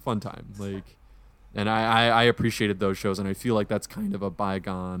a fun time. Like, and I appreciated those shows, and I feel like that's kind of a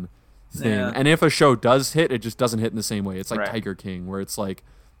bygone thing. Yeah. And if a show does hit, it just doesn't hit in the same way. It's like Tiger King, where it's like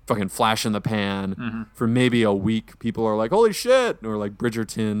fucking flash in the pan for maybe a week. People are like, holy shit, or like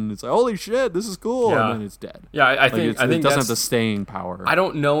Bridgerton, it's like, holy shit, this is cool, and then it's dead. I think it doesn't have the staying power. I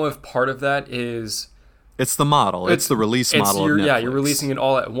don't know if part of that is it's the model, it's the release model of Netflix. You're releasing it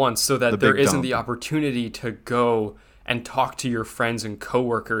all at once so that there isn't the opportunity to go and talk to your friends and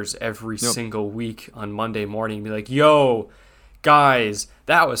coworkers every single week on Monday morning and be like, yo, guys,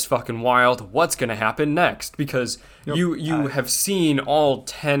 that was fucking wild. What's going to happen next? Because you have seen all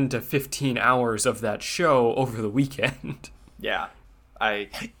 10 to 15 hours of that show over the weekend. Yeah.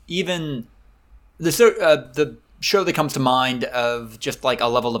 The show that comes to mind of just like a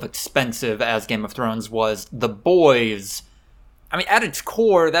level of expensive as Game of Thrones was The Boys. I mean, at its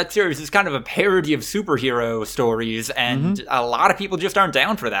core, that series is kind of a parody of superhero stories, and a lot of people just aren't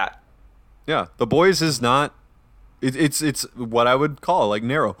down for that. Yeah, The Boys is not... It's what I would call like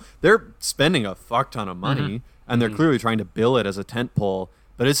narrow. They're spending a fuck ton of money, and they're clearly trying to bill it as a tentpole,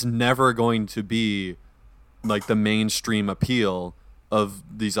 but it's never going to be like the mainstream appeal of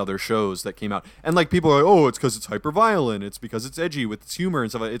these other shows that came out. And like people are like, oh, it's because it's hyper violent, it's because it's edgy with its humor and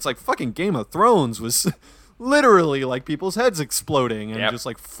stuff. It's like fucking Game of Thrones was literally like people's heads exploding and just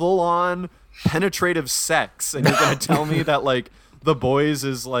like full on penetrative sex. And you're gonna tell me that like The Boys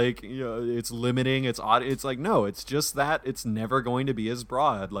is like, you know, it's limiting its audience. It's like, no, it's just that it's never going to be as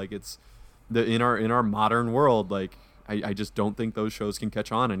broad. Like it's in our modern world. Like I just don't think those shows can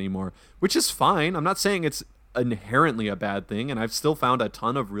catch on anymore, which is fine. I'm not saying it's inherently a bad thing, and I've still found a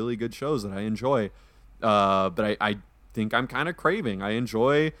ton of really good shows that I enjoy. But I think I'm kind of craving. I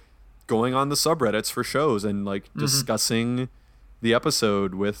enjoy going on the subreddits for shows and like discussing the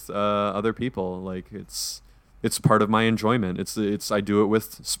episode with other people. Like it's part of my enjoyment. I do it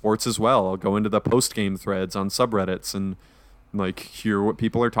with sports as well. I'll go into the post game threads on subreddits and like hear what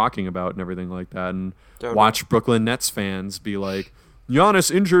people are talking about and everything like that, and watch Brooklyn Nets fans be like,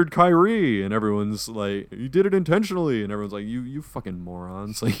 Giannis injured Kyrie, and everyone's like, you did it intentionally, and everyone's like, you fucking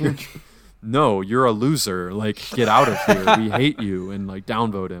morons. Like, no, you're a loser. Like, get out of here. We hate you, and like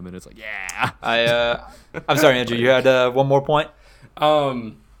downvote him. And it's like, yeah. I'm sorry, Andrew. You had one more point.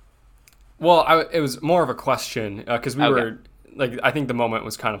 Well, it was more of a question because we were like, I think the moment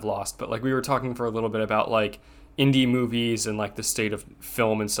was kind of lost, but like we were talking for a little bit about like indie movies and like the state of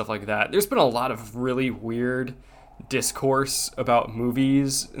film and stuff like that. There's been a lot of really weird discourse about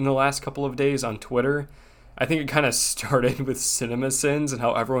movies in the last couple of days on Twitter. I think it kind of started with CinemaSins and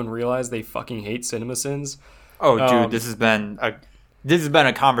how everyone realized they fucking hate CinemaSins. Oh, dude, this has been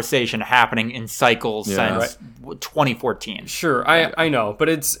a conversation happening in cycles since 2014. Sure, I know,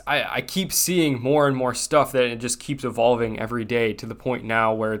 but I keep seeing more and more stuff that it just keeps evolving every day to the point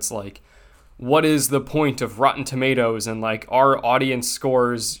now where it's like, what is the point of Rotten Tomatoes and like our audience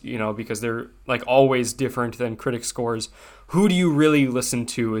scores, you know, because they're like always different than critic scores. Who do you really listen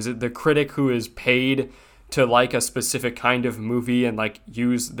to? Is it the critic who is paid to like a specific kind of movie and like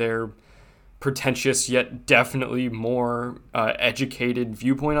use their pretentious yet definitely more educated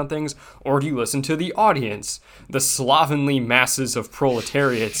viewpoint on things? Or do you listen to the audience, the slovenly masses of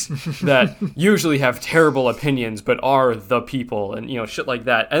proletariats that usually have terrible opinions but are the people and, you know, shit like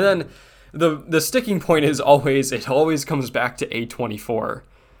that? And then the sticking point is it always comes back to A24.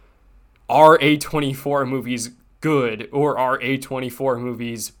 Are A24 movies good or are A24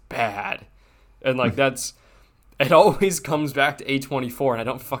 movies bad? And like it always comes back to A24 and I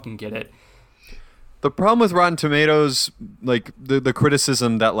don't fucking get it. The problem with Rotten Tomatoes, like the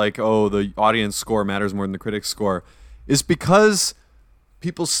criticism that like, oh, the audience score matters more than the critic score, is because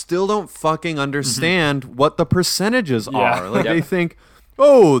people still don't fucking understand what the percentages are. Like they think,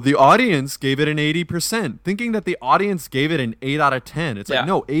 oh, the audience gave it an 80%, thinking that the audience gave it an 8 out of 10. It's like,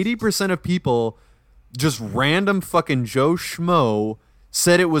 no, 80% of people, just random fucking Joe Schmo,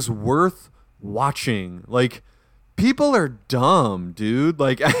 said it was worth watching. Like, people are dumb, dude.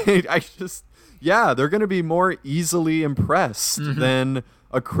 Like, I just, they're going to be more easily impressed than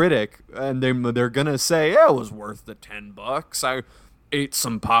a critic. And they're going to say, yeah, it was worth the $10. I ate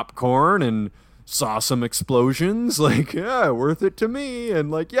some popcorn and saw some explosions. Like, yeah, worth it to me. And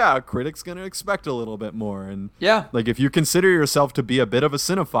like, yeah, a critic's going to expect a little bit more. And like, if you consider yourself to be a bit of a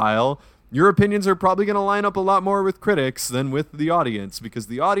cinephile, your opinions are probably going to line up a lot more with critics than with the audience, because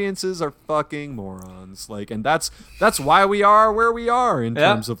the audiences are fucking morons. Like, and that's why we are where we are in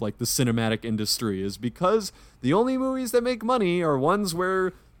terms of like the cinematic industry, is because the only movies that make money are ones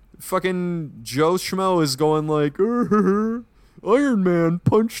where fucking Joe Schmo is going like, Iron Man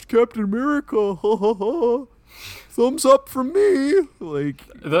punched Captain America, ha ha ha, thumbs up from me. Like,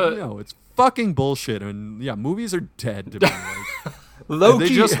 it's fucking bullshit. And movies are dead to me. Like, they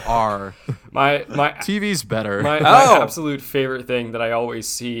just are. My TV's better. My absolute favorite thing that I always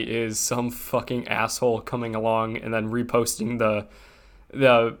see is some fucking asshole coming along and then reposting the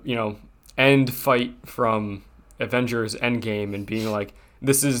end fight from Avengers Endgame and being like,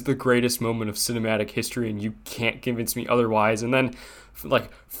 this is the greatest moment of cinematic history and you can't convince me otherwise. And then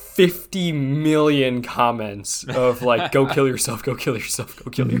like 50 million comments of like, go kill yourself, go kill yourself, go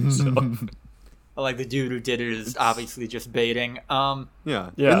kill yourself. Like the dude who did it is obviously just baiting. In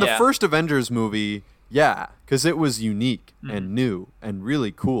the first Avengers movie, because it was unique and new and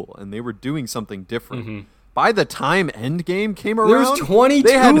really cool, and they were doing something different. By the time Endgame came around, there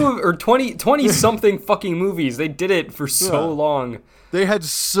was 20 something fucking movies. They did it for so long. They had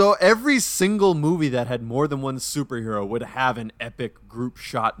every single movie that had more than one superhero would have an epic group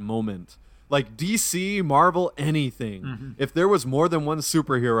shot moment. Like DC, Marvel, anything. If there was more than one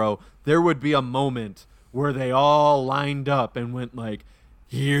superhero, there would be a moment where they all lined up and went like,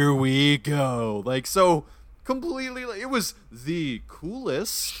 here we go. Like, so completely, it was the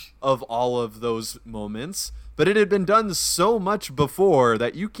coolest of all of those moments, but it had been done so much before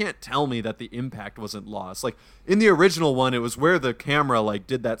that you can't tell me that the impact wasn't lost. Like, in the original one, it was where the camera like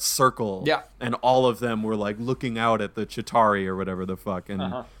did that circle, and all of them were like looking out at the Chitauri or whatever the fuck,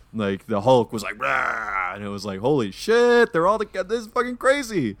 and like the Hulk was like, rah, and it was like, holy shit, they're all together. This is fucking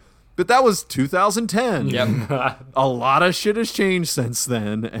crazy. But that was 2010. A lot of shit has changed since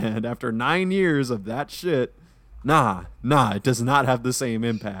then, and after 9 years of that shit, it does not have the same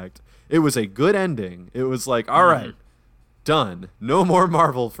impact. It was a good ending. It was like, all right, done. No more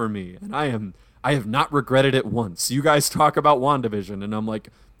Marvel for me. And I have not regretted it once. You guys talk about WandaVision, and I'm like,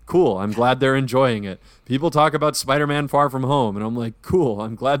 cool, I'm glad they're enjoying it. People talk about Spider-Man Far From Home, and I'm like, cool,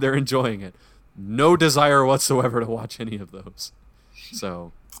 I'm glad they're enjoying it. No desire whatsoever to watch any of those.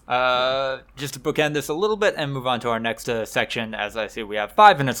 So, just to bookend this a little bit and move on to our next section, as I see we have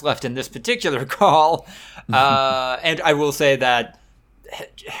 5 minutes left in this particular call. And I will say that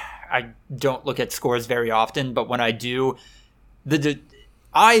I don't look at scores very often, but when I do,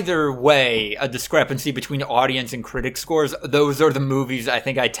 either way, a discrepancy between audience and critic scores, those are the movies I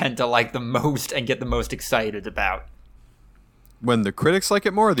think I tend to like the most and get the most excited about. When the critics like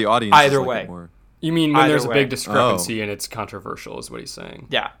it more or the audience either like way. It more? You mean when there's a big discrepancy and it's controversial is what he's saying.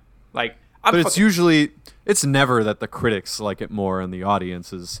 Yeah. Like, but it's never that the critics like it more and the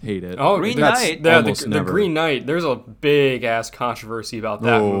audiences hate it. Oh, Green Knight. The Green Knight, there's a big ass controversy about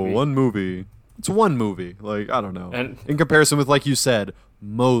that movie. One movie. It's one movie. Like, I don't know. And in comparison with, like you said,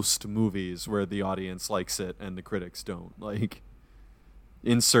 most movies where the audience likes it and the critics don't. Like,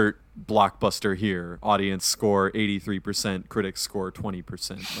 insert blockbuster here. Audience score 83%, critics score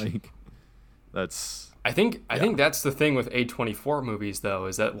 20%. Like, that's... I think that's the thing with A24 movies, though,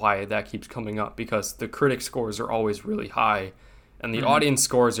 is that why that keeps coming up, because the critic scores are always really high, and the audience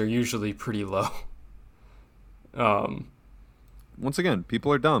scores are usually pretty low. Once again,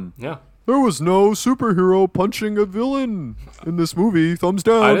 people are dumb. Yeah. There was no superhero punching a villain in this movie. Thumbs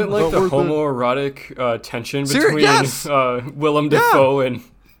down. I didn't like the homoerotic tension between Willem Dafoe and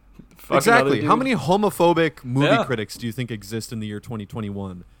fucking exactly. other dude. How many homophobic movie critics do you think exist in the year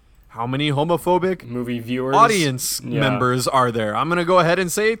 2021? How many homophobic movie viewers, audience members are there? I'm gonna go ahead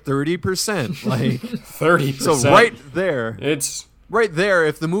and say 30%. Like 30%. So right there, it's right there.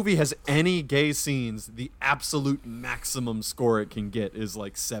 If the movie has any gay scenes, the absolute maximum score it can get is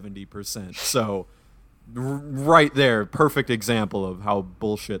like 70%. So right there, perfect example of how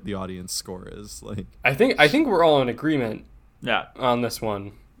bullshit the audience score is. Like, I think we're all in agreement. Yeah. On this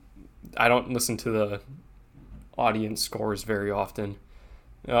one, I don't listen to the audience scores very often.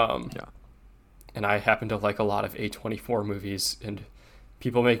 Yeah. And I happen to like a lot of A24 movies, and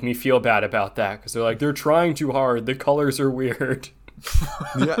people make me feel bad about that because they're like, they're trying too hard. The colors are weird.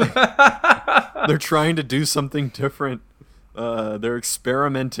 Yeah. They're trying to do something different. They're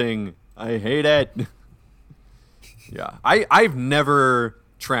experimenting. I hate it. Yeah. I've never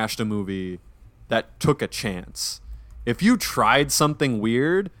trashed a movie that took a chance. If you tried something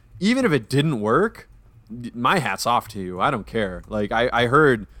weird, even if it didn't work, my hat's off to you. I don't care. Like, I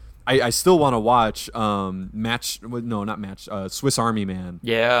heard... I still want to watch Swiss Army Man.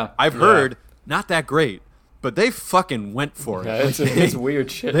 Yeah. I've heard not that great, but they fucking went for it. Yeah, it's weird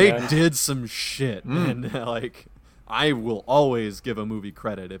shit, They man. did some shit. And like, I will always give a movie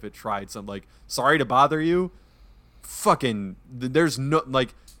credit if it tried some, like, sorry to bother you. Fucking, there's no,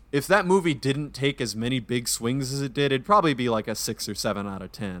 like, if that movie didn't take as many big swings as it did, it'd probably be like a 6 or 7 out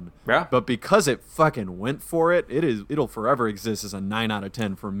of 10. Yeah. But because it fucking went for it, it'll forever exist as a 9 out of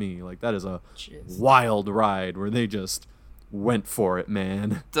 10 for me. Like, that is a wild ride where they just went for it,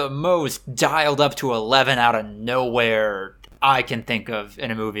 man. The most dialed up to 11 out of nowhere I can think of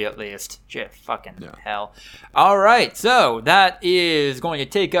in a movie, at least. Shit, fucking hell. All right, so that is going to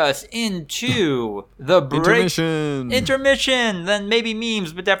take us into the break. Intermission. Then maybe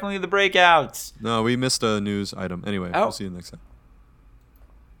memes, but definitely the breakouts. No, we missed a news item. Anyway, we'll see you next time.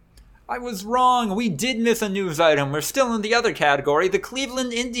 I was wrong. We did miss a news item. We're still in the other category. The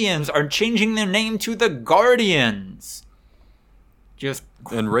Cleveland Indians are changing their name to the Guardians.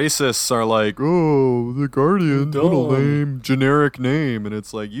 And racists are like, oh, the Guardian, little name, generic name. And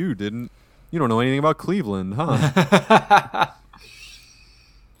it's like, you don't know anything about Cleveland, huh?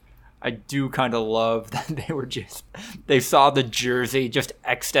 I do kind of love that they saw the jersey, just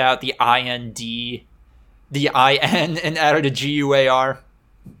X'd out the IND, the IN, and added a GUAR.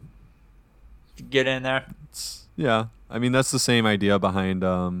 Get in there. Yeah. I mean, that's the same idea behind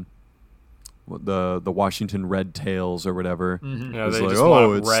the Washington Red Tails or whatever. Mm-hmm. Yeah, it's they like, just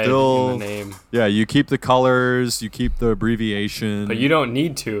want it's red still in the name. Yeah, you keep the colors, you keep the abbreviation, but you don't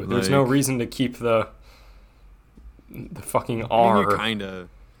need to. There's no reason to keep the fucking R. I mean, you're kind of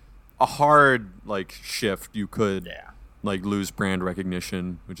a hard like shift. You could like lose brand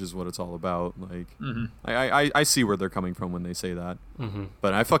recognition, which is what it's all about. Like, I see where they're coming from when they say that. Mm-hmm.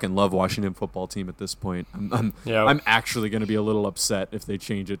 But I fucking love Washington football team at this point. I'm actually going to be a little upset if they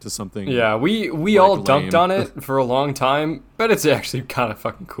change it to something. Yeah, we like all dunked on it for a long time, but it's actually kind of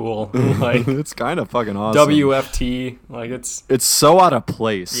fucking cool. Like, it's kind of fucking awesome. WFT, like it's so out of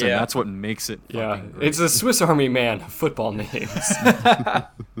place, and that's what makes it. Fucking great. It's a Swiss Army Man of football names.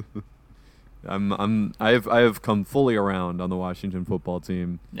 I have come fully around on the Washington football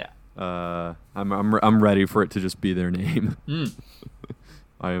team. Yeah. I'm ready for it to just be their name.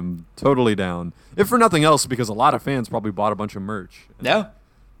 I am totally down. If for nothing else, because a lot of fans probably bought a bunch of merch. Yeah.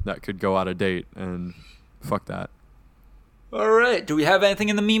 That could go out of date, and fuck that. All right. Do we have anything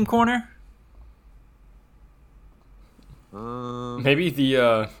in the meme corner? Maybe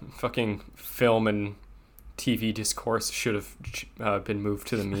the fucking film and TV discourse should have been moved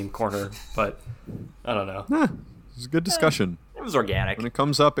to the meme corner, but I don't know. It was a good discussion. It was organic. When it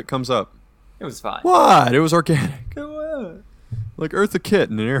comes up, it comes up. It was fine. What? It was organic. What? Like Eartha Kitt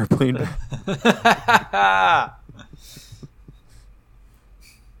in an airplane.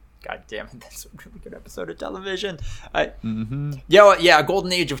 God damn it, that's a really good episode of television. Yeah,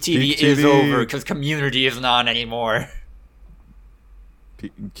 golden age of TV is over because Community isn't on anymore.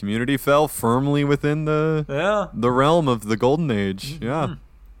 Community fell firmly within the realm of the golden age. Yeah.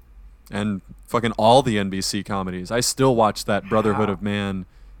 And fucking all the NBC comedies. I still watch that Brotherhood of Man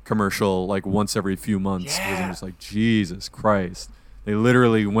commercial like once every few months because I'm just like, Jesus Christ. They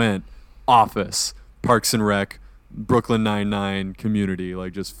literally went Office, Parks and Rec, Brooklyn Nine-Nine, Community,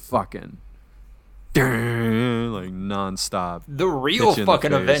 like just fucking like nonstop. The real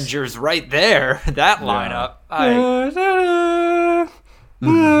fucking Avengers right there. That lineup.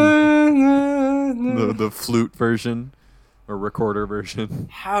 The flute version or recorder version.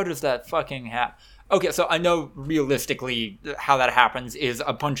 How does that fucking happen? Okay, so I know realistically how that happens is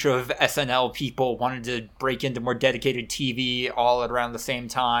a bunch of SNL people wanted to break into more dedicated TV all at around the same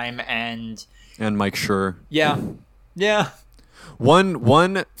time, and Mike Schur. Yeah.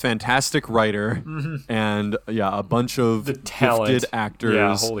 One fantastic writer and a bunch of gifted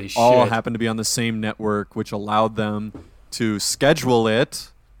actors holy shit. all happened to be on the same network, which allowed them to schedule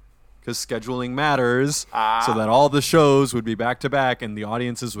it because scheduling matters, so that all the shows would be back to back and the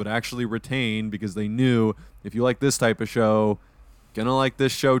audiences would actually retain because they knew if you like this type of show, gonna like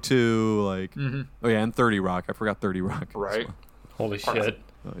this show too. Like, oh yeah, and 30 Rock. I forgot 30 Rock. Right. Holy shit.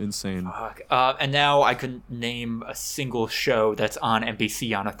 Insane. Fuck. And now I couldn't name a single show that's on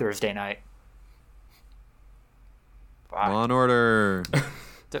NBC on a Thursday night. Fuck. Law and Order.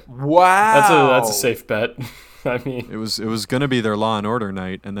 Wow. That's a safe bet. I mean, it was gonna be their Law and Order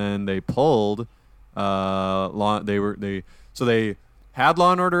night, and then they pulled. They had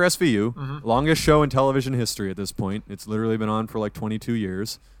Law and Order SVU, longest show in television history at this point. It's literally been on for like 22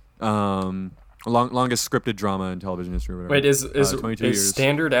 years. Longest scripted drama in television history. Or whatever. Wait, is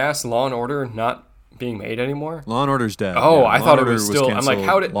standard ass Law and Order not being made anymore? Law and Order's dead. Oh, yeah, I thought it was still. I'm like,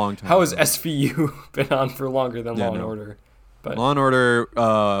 how has ago. SVU been on for longer than Law and Order? But Law and Order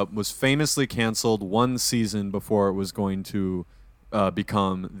was famously canceled one season before it was going to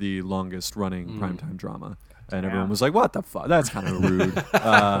become the longest running primetime drama, and everyone was like, "What the fuck? That's kind of rude."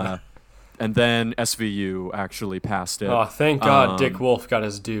 And then SVU actually passed it. Oh, thank God Dick Wolf got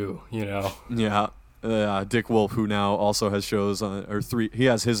his due, you know. Yeah. Dick Wolf, who now also has shows he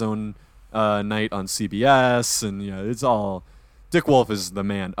has his own night on CBS, and it's all Dick Wolf is the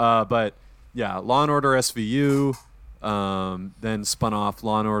man. But yeah, Law and Order SVU, then spun off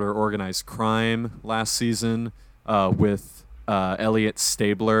Law and Order Organized Crime last season with Elliot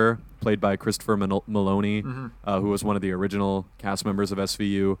Stabler, played by Christopher Maloney, who was one of the original cast members of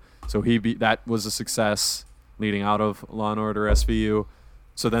SVU. So that was a success leading out of Law and Order SVU.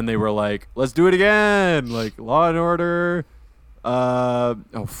 So then they were like, let's do it again. Like Law and Order.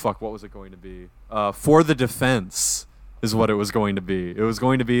 What was it going to be? For the Defense is what it was going to be. It was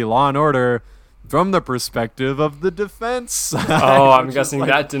going to be Law and Order from the perspective of the defense side. Oh, I'm guessing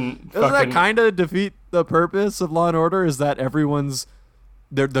that didn't. Doesn't that kind of defeat the purpose of Law and Order? Is that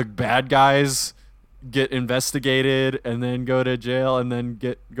the bad guys get investigated and then go to jail and then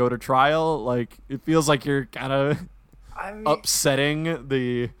go to trial? Like, it feels like you're kind of upsetting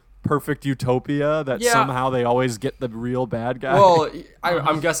the perfect utopia that somehow they always get the real bad guy. Well,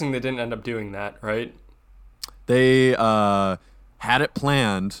 I'm guessing they didn't end up doing that, right? They had it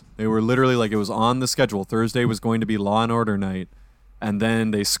planned. They were literally like, it was on the schedule. Thursday was going to be Law and Order night. And then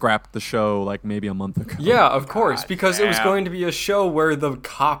they scrapped the show like maybe a month ago. Yeah, of course, because it was going to be a show where the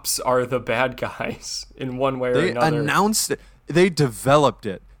cops are the bad guys in one way or another. They announced it. They developed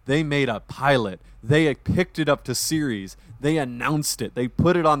it. They made a pilot. They picked it up to series. They announced it. They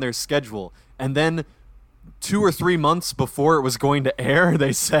put it on their schedule. And then 2 or 3 months before it was going to air,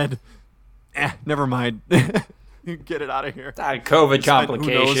 they said, never mind. Get it out of here. COVID complications.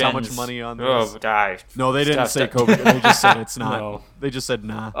 Who knows how much money on this? No, they didn't say COVID. They just said it's not. No. They just said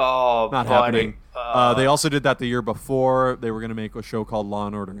nah. Not happening. They also did that the year before. They were going to make a show called Law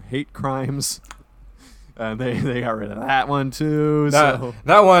and Order Hate Crimes. And they got rid of that one too. That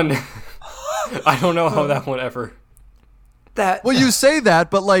one, I don't know how that one ever. Well, you say that,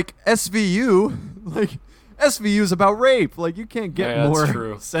 but like SVU, SVU is about rape. Like, you can't get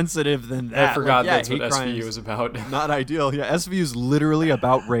more sensitive than that. I forgot that's what SVU is about. Not ideal. Yeah, SVU is literally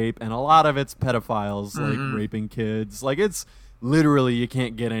about rape, and a lot of it's pedophiles, like raping kids. Like, it's literally, you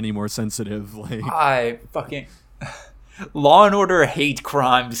can't get any more sensitive. Like, Law and Order Hate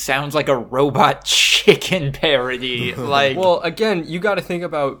Crime sounds like a Robot Chicken parody. Well, again, you got to think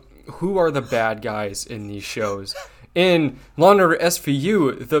about who are the bad guys in these shows. In Law & Order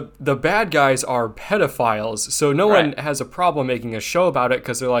SVU, the bad guys are pedophiles, so no one has a problem making a show about it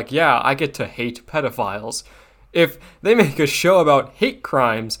because they're like, yeah, I get to hate pedophiles. If they make a show about hate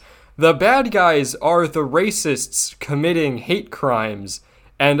crimes, the bad guys are the racists committing hate crimes,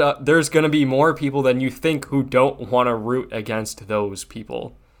 and there's going to be more people than you think who don't want to root against those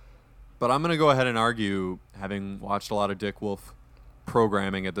people. But I'm going to go ahead and argue, having watched a lot of Dick Wolf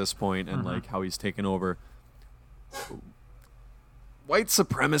programming at this point and like how he's taken over, white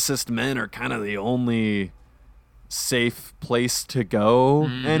supremacist men are kind of the only safe place to go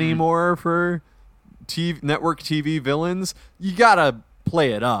anymore for network TV villains. You gotta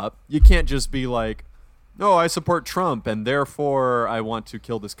play it up. You can't just be like, no, I support Trump and therefore I want to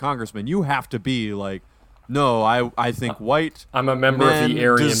kill this congressman. You have to be like, no, I think white I'm a member of the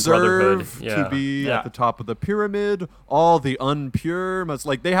Aryan Brotherhood. To be at the top of the pyramid. All the unpure must,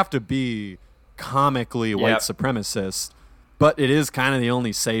 like, they have to be comically white supremacist, but it is kind of the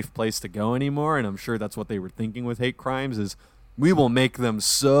only safe place to go anymore, and I'm sure that's what they were thinking with hate crimes, is we will make them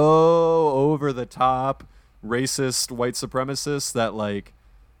so over the top racist white supremacists that like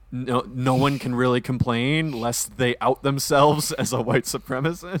no one can really complain lest they out themselves as a white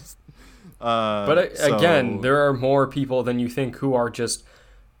supremacist. But again, there are more people than you think who are just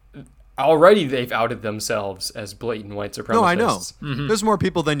already they've outed themselves as blatant white supremacists. No, I know. Mm-hmm. There's more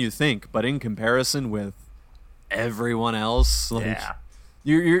people than you think, but in comparison with everyone else, like,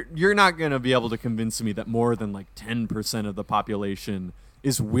 you're not going to be able to convince me that more than like 10% of the population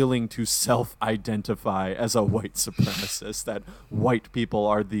is willing to self-identify as a white supremacist, that white people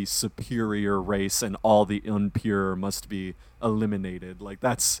are the superior race and all the impure must be eliminated. Like,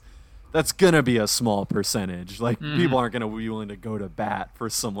 that's going to be a small percentage. Like, people aren't going to be willing to go to bat for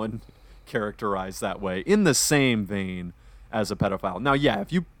someone characterized that way in the same vein as a pedophile. Now, yeah,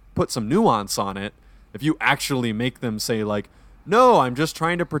 if you put some nuance on it, if you actually make them say, like, no, I'm just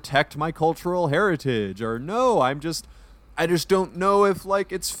trying to protect my cultural heritage, or no, I just don't know if,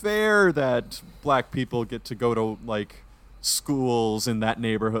 like, it's fair that black people get to go to, like, schools in that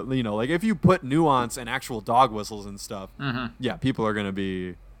neighborhood. You know, like, if you put nuance and actual dog whistles and stuff, yeah, people are going to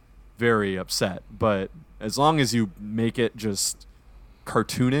be very upset. But as long as you make it just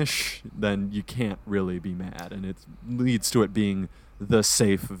cartoonish, then you can't really be mad. And it leads to it being the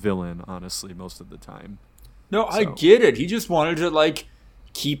safe villain, honestly, most of the time. No, I get it. He just wanted to, like,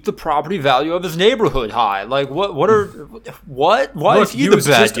 keep the property value of his neighborhood high. Like, what? Why Look, is he the was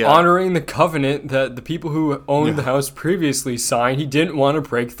bad just guy? honoring the covenant that the people who owned the house previously signed. He didn't want to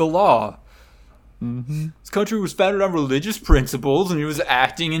break the law. Mm-hmm. This country was founded on religious principles, and he was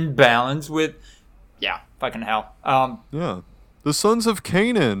acting in balance with, fucking hell. Yeah. The sons of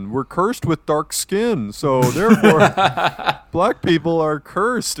Canaan were cursed with dark skin, so therefore black people are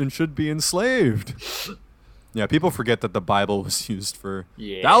cursed and should be enslaved. Yeah, people forget that the Bible was used for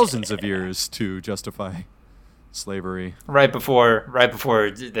thousands of years to justify slavery. Right before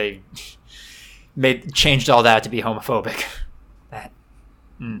they changed all that to be homophobic.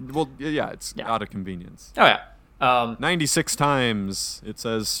 Well, yeah, it's out of convenience. Oh, yeah. 96 times it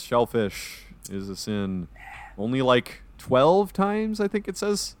says shellfish is a sin. Only like 12 times, I think it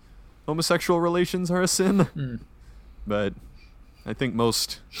says homosexual relations are a sin. But I think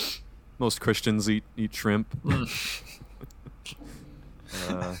most Christians eat shrimp.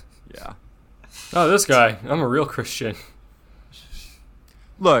 Yeah. Oh, this guy. I'm a real Christian.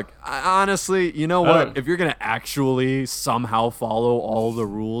 Look, honestly, you know what? If you're going to actually somehow follow all the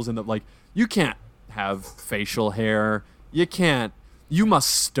rules and you can't have facial hair. You must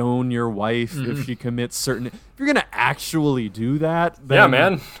stone your wife if she commits certain... If you're going to actually do that, then yeah,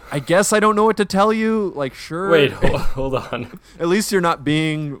 man. I guess I don't know what to tell you. Like, sure. Wait, hold on. At least you're not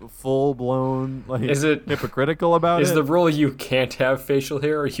being full-blown, hypocritical about it. Is the rule you can't have facial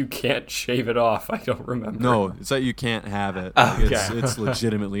hair or you can't shave it off? I don't remember. No, it's that you can't have it. Okay. It's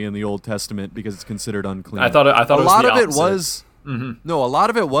legitimately in the Old Testament because it's considered unclean. I thought it was the opposite. No, a lot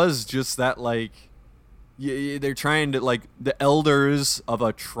of it was just that, like... they're trying to, like, the elders of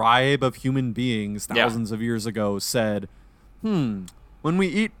a tribe of human beings thousands of years ago said, when we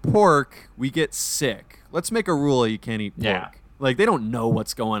eat pork, we get sick. Let's make a rule you can't eat pork. Yeah. Like, they don't know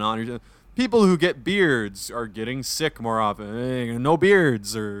what's going on. People who get beards are getting sick more often. No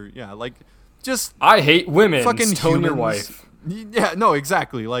beards, or, just... I hate women. Fucking Stone your humans. wife. Yeah, no,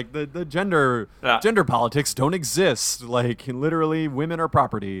 exactly. Like, the gender politics don't exist. Like, literally, women are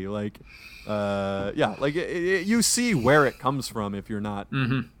property. Like... you see where it comes from if you're not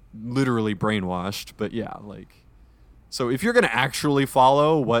literally brainwashed, but so if you're going to actually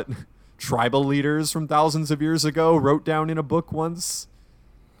follow what tribal leaders from thousands of years ago wrote down in a book once,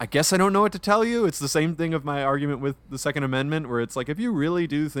 I guess I don't know what to tell you. It's the same thing of my argument with the Second Amendment, where it's like, if you really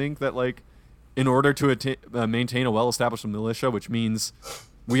do think that, like, in order to maintain a well-established militia, which means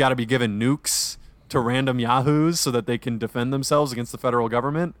we got to be given nukes to random yahoos so that they can defend themselves against the federal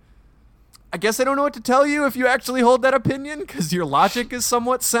government, I guess I don't know what to tell you if you actually hold that opinion, because your logic is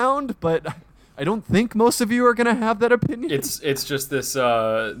somewhat sound, but I don't think most of you are going to have that opinion. It's just this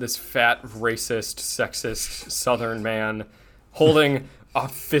fat, racist, sexist Southern man holding a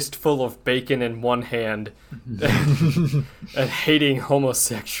fistful of bacon in one hand and hating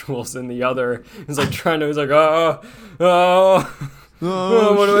homosexuals in the other. He's like what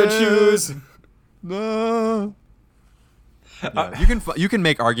do I choose? No. Yeah, you can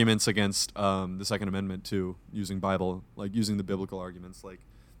make arguments against the Second Amendment too, using the biblical arguments, like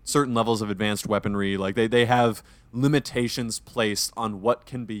certain levels of advanced weaponry. Like they have limitations placed on what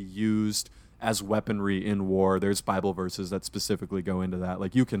can be used as weaponry in war. There's Bible verses that specifically go into that.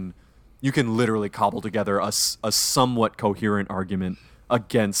 Like you can literally cobble together a somewhat coherent argument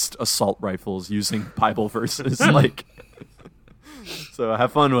against assault rifles using Bible verses. Like, so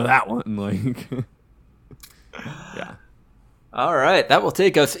have fun with that one. Like, yeah. All right, that will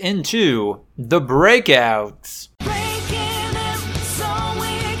take us into the breakouts.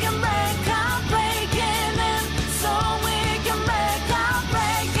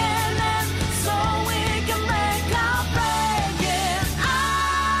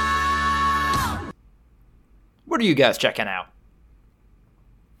 What are you guys checking out?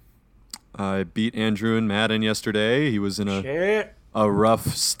 I beat Andrew in Madden yesterday. He was in a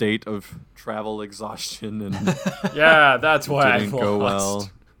rough state of travel exhaustion and Yeah, that's why didn't go well.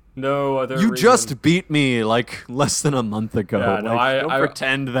 No other You reason. just beat me like less than a month ago. Yeah, no, don't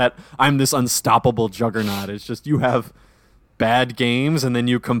pretend that I'm this unstoppable juggernaut. It's just you have bad games and then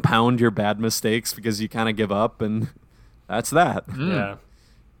you compound your bad mistakes because you kind of give up, and that's that. Yeah.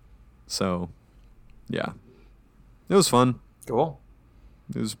 So, yeah. It was fun. Cool.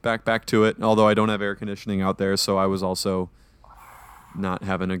 It was back to it, although I don't have air conditioning out there, so I was also not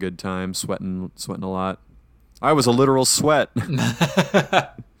having a good time, sweating a lot. I was a literal sweat.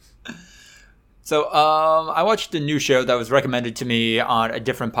 So, I watched a new show that was recommended to me on a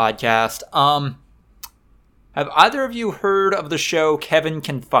different podcast. Have either of you heard of the show Kevin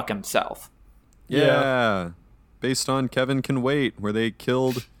Can Fuck Himself? Yeah. Based on Kevin Can Wait, where they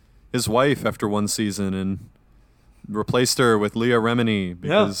killed his wife after one season and replaced her with Leah Remini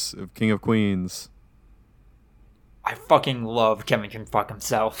because of King of Queens. I fucking love Kevin Can Fuck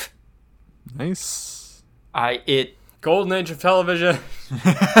Himself. Nice. Golden age of television.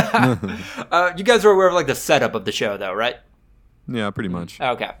 You guys are aware of like the setup of the show, though, right? Yeah, pretty much.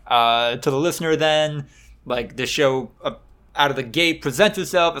 Okay. To the listener, then, like the show out of the gate presents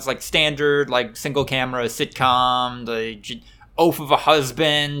itself as like standard, like single camera sitcom. The oath of a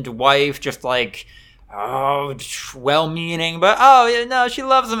husband, wife, just like well-meaning, but she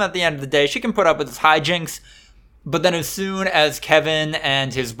loves him at the end of the day. She can put up with his hijinks, but then as soon as Kevin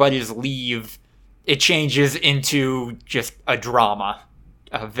and his buddies leave, it changes into just a drama.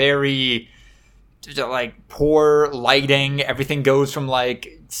 A very, like, poor lighting. Everything goes from,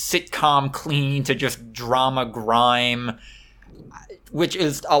 like, sitcom clean to just drama grime, which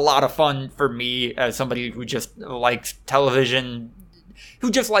is a lot of fun for me as somebody who just likes television,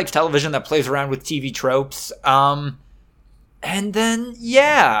 that plays around with TV tropes. And then,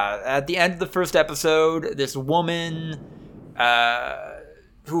 at the end of the first episode, this woman,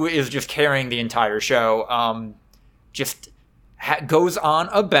 who is just carrying the entire show, goes on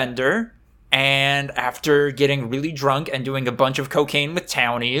a bender, and after getting really drunk and doing a bunch of cocaine with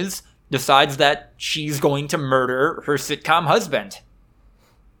townies, decides that she's going to murder her sitcom husband.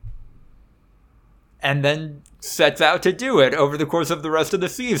 And then sets out to do it over the course of the rest of the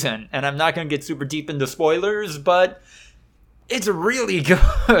season. And I'm not going to get super deep into spoilers, but it's really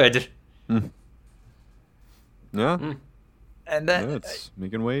good. Mm. Yeah. Mm. And then it's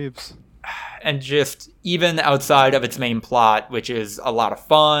making waves. And just even outside of its main plot, which is a lot of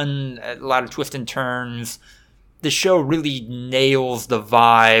fun, a lot of twists and turns, the show really nails the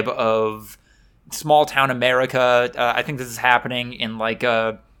vibe of small town America. I think this is happening in like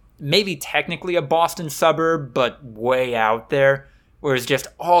maybe technically a Boston suburb, but way out there. Whereas just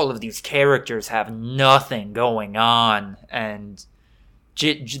all of these characters have nothing going on, and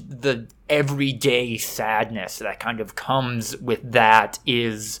the everyday sadness that kind of comes with that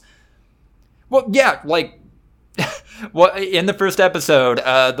is, well, yeah, like, well, in the first episode,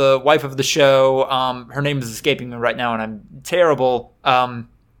 the wife of the show, her name is escaping me right now, and I'm terrible.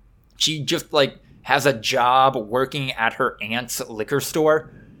 She just like has a job working at her aunt's liquor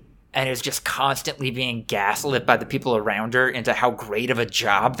store, and is just constantly being gaslit by the people around her into how great of a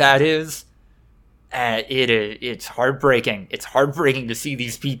job that is. It's heartbreaking. It's heartbreaking to see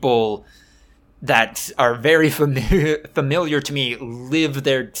these people that are very familiar to me live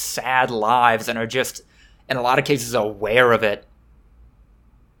their sad lives and are just, in a lot of cases, aware of it.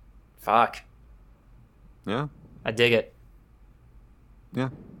 Fuck. Yeah. I dig it. Yeah.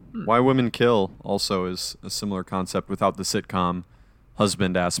 Why Women Kill also is a similar concept without the sitcom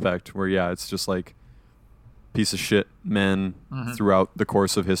husband aspect, where it's just like piece of shit men throughout the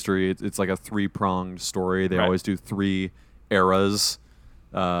course of history. It's like a 3-pronged story. They always do 3 eras.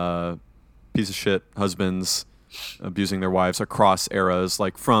 Piece of shit husbands abusing their wives across eras,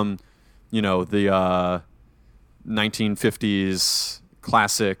 like from the 1950s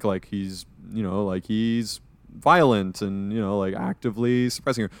classic, like he's violent and like actively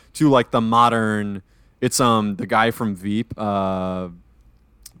suppressing her, to like the modern. It's the guy from Veep,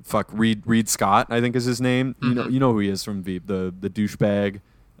 Reed Scott, I think is his name. You know who he is from Veep, the douchebag.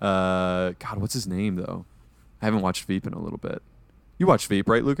 God, what's his name though? I haven't watched Veep in a little bit. You watched Veep,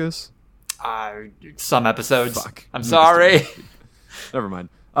 right, Lucas? Some episodes. Fuck. I'm sorry. Never mind.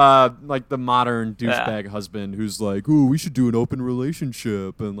 Like the modern douchebag husband who's like, "Ooh, we should do an open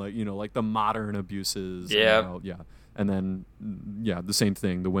relationship," and like the modern abuses. Yeah. And then the same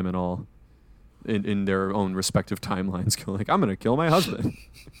thing. The women all in their own respective timelines go like, "I'm gonna kill my husband."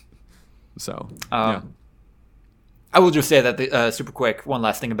 So I will just say that super quick. One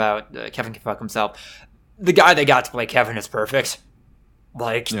last thing about Kevin Can Fuck Himself. the guy they got to play Kevin is perfect.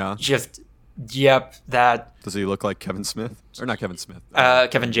 Like, just, yep, that. Does he look like Kevin Smith? Or not Kevin Smith.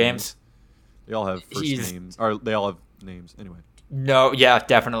 Kevin James. They all have first names. Or they all have names. Anyway. No, yeah,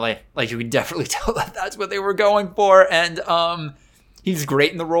 definitely. Like, you can definitely tell that that's what they were going for. And he's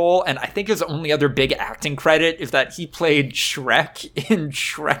great in the role. And I think his only other big acting credit is that he played Shrek in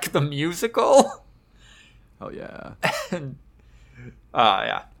Shrek the Musical. Oh, yeah.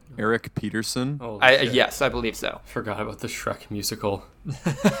 Yeah. Eric Peterson? Yes, I believe so. Forgot about the Shrek musical.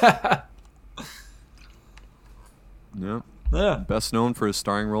 Yeah. Best known for his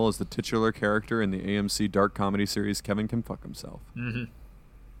starring role as the titular character in the AMC dark comedy series Kevin Can Fuck Himself. Mm-hmm.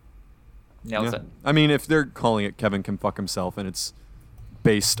 Nails it. I mean, if they're calling it Kevin Can Fuck Himself and it's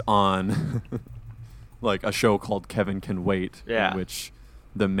based on like a show called Kevin Can Wait, in which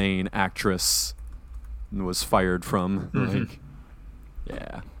the main actress was fired from, like,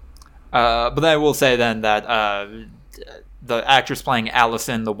 yeah. But then I will say then that the actress playing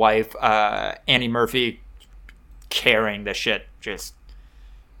Allison, the wife, Annie Murphy, carrying the shit, just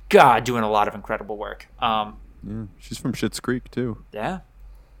doing a lot of incredible work. She's from Schitt's Creek too. Yeah.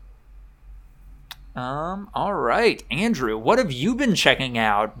 All right, Andrew, what have you been checking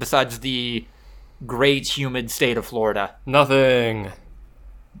out besides the great humid state of Florida? Nothing.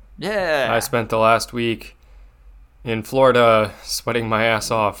 Yeah. I spent the last week in Florida sweating my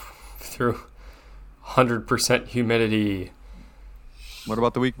ass off through 100% humidity. What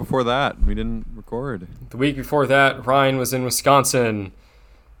about the week before that? We didn't record. The week before that, Ryan was in Wisconsin,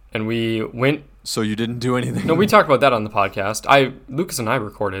 and we went... So you didn't do anything? No, we talked about that on the podcast. Lucas and I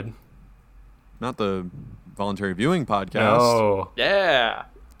recorded. Not the voluntary viewing podcast. No. Yeah.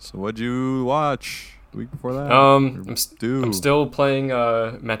 So what'd you watch the week before that? I'm still playing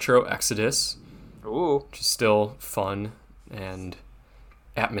Metro Exodus. Ooh. Which is still fun and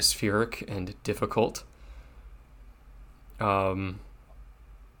atmospheric and difficult.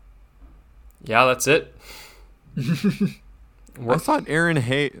 Yeah, that's it. I thought Aaron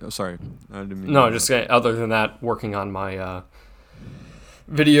Hay... Oh, sorry. I didn't mean no, just other than that, working on my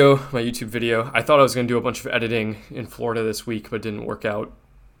video, my YouTube video. I thought I was going to do a bunch of editing in Florida this week, but it didn't work out.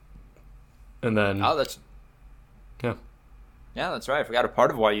 And then... Oh, that's... Yeah. Yeah, that's right. I forgot a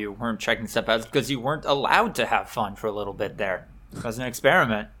part of why you weren't checking stuff out is because you weren't allowed to have fun for a little bit there. It was an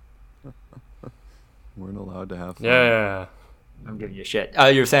experiment. Weren't allowed to have fun. Yeah. I'm giving you shit.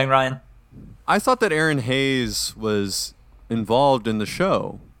 You were saying, Ryan? I thought that Aaron Hayes was involved in the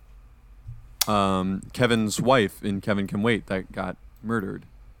show. Kevin's wife in Kevin Can Wait that got murdered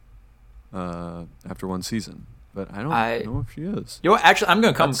after one season. But I don't know if she is. You know what? Actually, I'm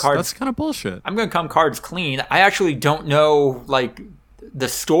going to come cards... That's kind of bullshit. I'm going to come cards clean. I actually don't know, like, the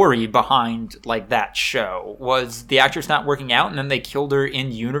story behind, like, that show. Was the actress not working out and then they killed her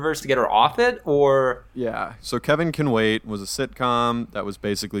in universe to get her off it? Or... Yeah. So Kevin Can Wait was a sitcom that was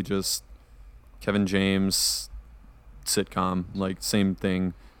basically just Kevin James sitcom. Like, same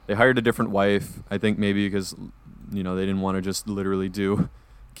thing. They hired a different wife. I think maybe because, they didn't want to just literally do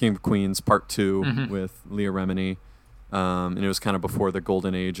King of Queens Part 2 with Leah Remini. And it was kind of before the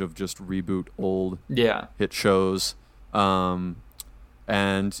golden age of just reboot old hit shows. And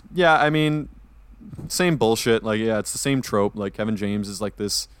yeah, I mean, same bullshit. Like, yeah, it's the same trope. Like, Kevin James is like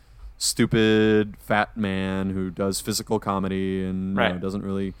this stupid fat man who does physical comedy and doesn't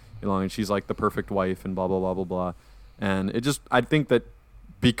really belong. And she's like the perfect wife and blah, blah, blah, blah, blah. And it just, I think that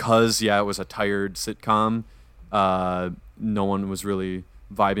because, it was a tired sitcom, no one was really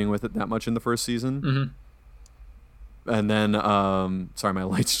vibing with it that much in the first season. And then, sorry, my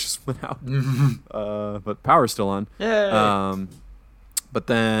lights just went out. But power's still on. Yeah. But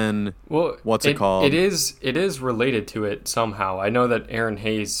then, what's it called? It is related to it somehow. I know that Aaron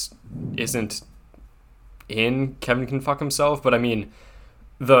Hayes isn't in Kevin Can Fuck Himself, but I mean,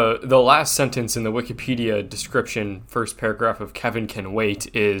 the last sentence in the Wikipedia description, first paragraph of Kevin Can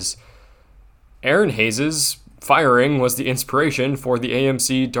Wait is, Aaron Hayes's firing was the inspiration for the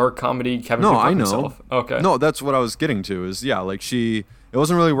AMC dark comedy Kevin Can Fuck Himself. Okay. No, that's what I was getting to is, it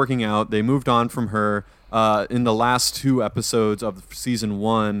wasn't really working out. They moved on from her. In the last 2 episodes of season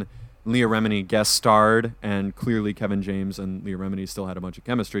 1, Leah Remini guest starred, and clearly Kevin James and Leah Remini still had a bunch of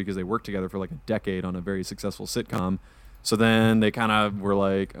chemistry because they worked together for like a decade on a very successful sitcom. So then they kind of were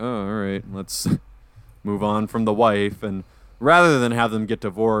like, oh, all right, let's move on from the wife. And rather than have them get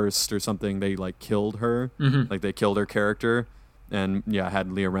divorced or something, they like killed her. Like they killed her character and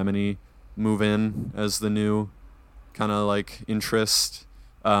had Leah Remini move in as the new kind of like interest.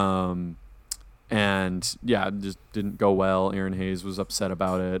 And it just didn't go well. Aaron Hayes was upset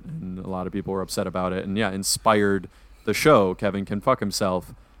about it, and a lot of people were upset about it. And inspired the show Kevin Can Fuck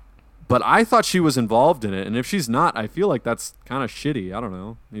Himself. But I thought she was involved in it, and if she's not, I feel like that's kind of shitty. I don't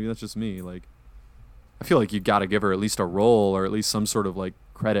know. Maybe that's just me. Like, I feel like you got to give her at least a role or at least some sort of like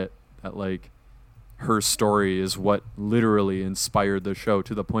credit that like her story is what literally inspired the show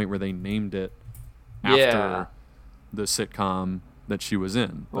to the point where they named it after the sitcom that she was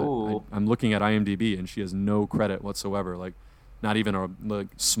in. But I'm looking at IMDb and she has no credit whatsoever. Like, not even a like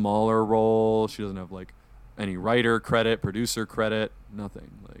smaller role. She doesn't have like any writer credit, producer credit,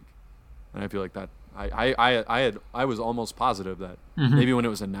 nothing. Like, and I feel like that. I was almost positive that maybe when it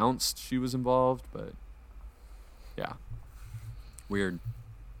was announced she was involved, but yeah, weird.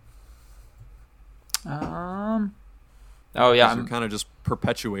 Oh yeah, you're kind of just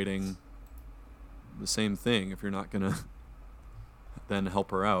perpetuating the same thing if you're not gonna then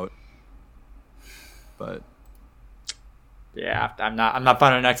help her out. But yeah, I'm not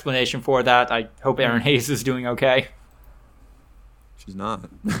finding an explanation for that. I hope Erin Hayes is doing okay. She's not.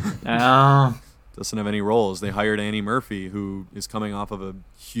 Oh. Doesn't have any roles. They hired Annie Murphy, who is coming off of a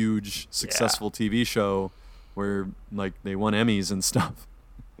huge, successful TV show where like they won Emmys and stuff.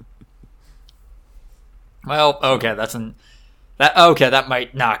 Well, okay, that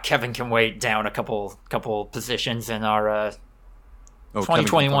might knock Kevin Can Wait down a couple positions in our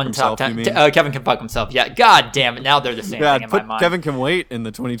 2021 top 10. Kevin Can Fuck Himself. Yeah, god damn it. Now they're the same thing in my mind. Kevin Can Wait in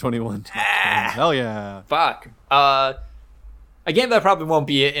the 2021 top 10. Hell yeah. Fuck. A game that probably won't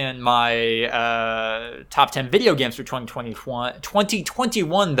be in my top 10 video games for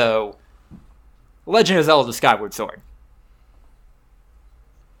 2021 though. Legend of Zelda Skyward Sword.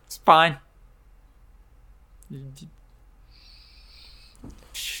 It's fine.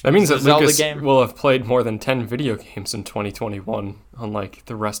 That means that Lucas will have played more than 10 video games in 2021, unlike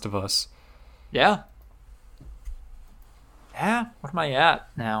the rest of us. Yeah. Yeah? What am I at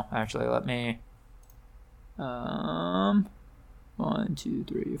now? Actually, let me... 1, 2,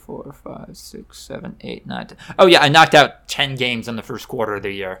 3, 4, 5, 6, 7, 8, 9, 10. Oh yeah, I knocked out 10 games in the first quarter of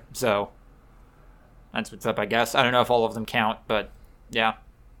the year, so... That's what's up, I guess. I don't know if all of them count, but yeah.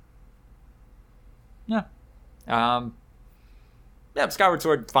 Yeah. Yeah, Skyward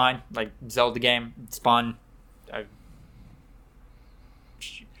Sword, fine. Like, Zelda game, it's fun.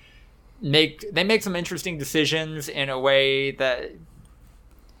 They make some interesting decisions in a way that...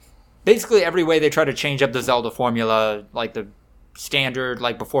 Basically, every way they try to change up the Zelda formula, like the standard,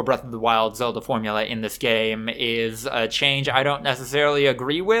 like before Breath of the Wild Zelda formula in this game, is a change I don't necessarily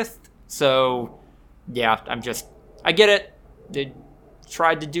agree with. So, yeah, I get it. They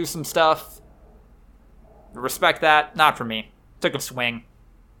tried to do some stuff. Respect that. Not for me. Took a swing.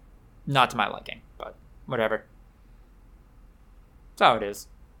 Not to my liking, but whatever. That's how it is.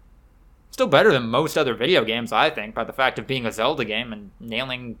 Still better than most other video games, I think, by the fact of being a Zelda game and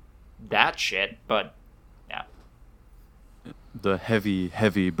nailing that shit, but yeah. The heavy,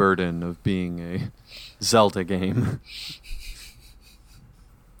 heavy burden of being a Zelda game.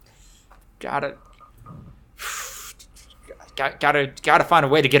 Gotta find a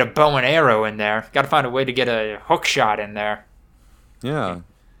way to get a bow and arrow in there. Gotta find a way to get a hook shot in there. Yeah.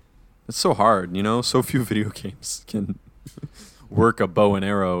 It's so hard, you know? So few video games can work a bow and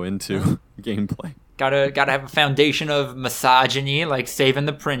arrow into gameplay. Gotta have a foundation of misogyny, like saving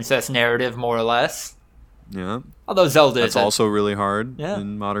the princess narrative, more or less. Yeah. Although Zelda is also really hard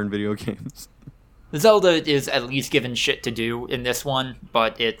in modern video games. Zelda is at least given shit to do in this one,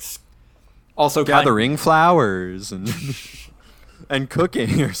 but it's also gathering flowers and and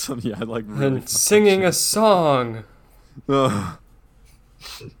cooking or something. Yeah, like really and singing a song. Ugh.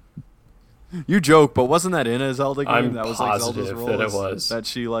 You joke, but wasn't that in a Zelda game? I'm that was positive like Zelda's role, that it was. That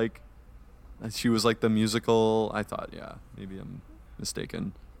she was like the musical. I thought, yeah, maybe I'm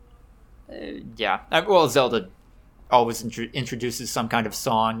mistaken. Yeah, well, Zelda always introduces some kind of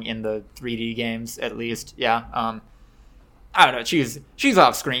song in the 3D games, at least. Yeah. I don't know. She's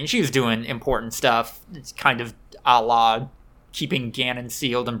off screen. She's doing important stuff. It's kind of a la keeping Ganon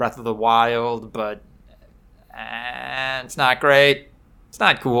sealed in Breath of the Wild, but it's not great. It's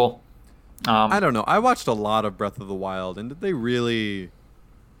not cool. I don't know. I watched a lot of Breath of the Wild, and did they really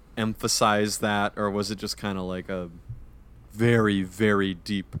emphasize that, or was it just kind of like a very, very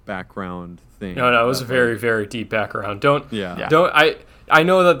deep background thing? No, it was a very, very deep background. I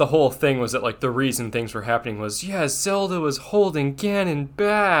know that the whole thing was that, like, the reason things were happening was, Zelda was holding Ganon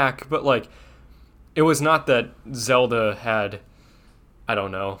back, but, like, it was not that Zelda had, I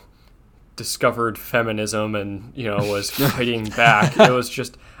don't know, discovered feminism and, was fighting back. It was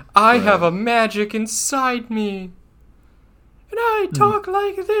just, I have a magic inside me, and I talk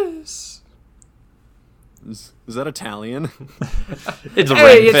like this. Is that Italian? It's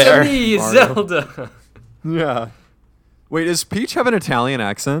me, Zelda. Yeah. Wait, does Peach have an Italian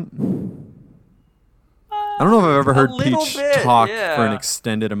accent? I don't know if I've ever heard little Peach bit, talk yeah. for an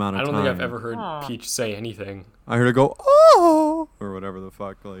extended amount of I time. don't think I've ever heard Peach say anything. I heard her go, oh, or whatever the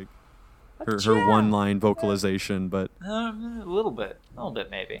fuck, like her one-line vocalization, but a little bit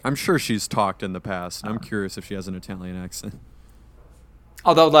maybe. I'm sure she's talked in the past. I'm curious if she has an Italian accent.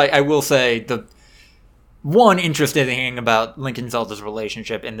 Although, like, I will say, the one interesting thing about Link and Zelda's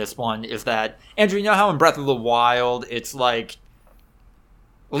relationship in this one is that, Andrew, you know how in Breath of the Wild, it's like,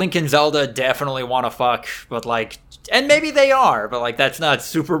 Link and Zelda definitely want to fuck, but like, and maybe they are, but like, that's not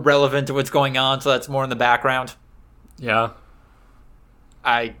super relevant to what's going on, so that's more in the background. Yeah.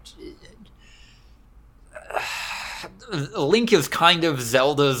 Link is kind of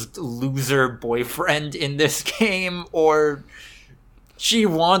Zelda's loser boyfriend in this game, or she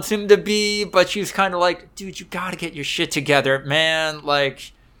wants him to be, but she's kind of like, dude, you gotta get your shit together, man.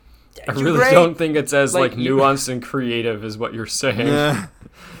 Like, I really don't think it's as like nuanced and creative as what you're saying. Yeah.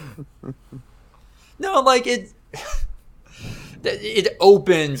 No, like it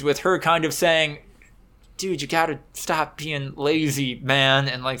opens with her kind of saying, dude, you gotta stop being lazy, man,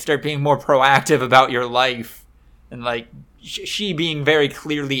 and like start being more proactive about your life. And like she being very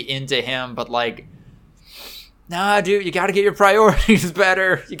clearly into him, but like, nah, dude, you gotta get your priorities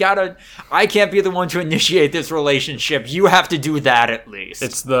better. I can't be the one to initiate this relationship. You have to do that at least.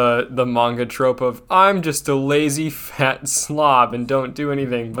 It's the manga trope of, I'm just a lazy fat slob and don't do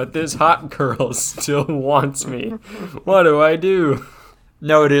anything, but this hot girl still wants me. What do I do?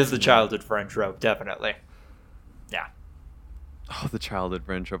 No, it is the childhood friend trope, definitely. Yeah. Oh, the childhood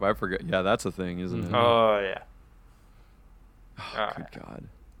friend trope. I forget. Yeah, that's a thing, isn't it? Oh, yeah. Oh, good God.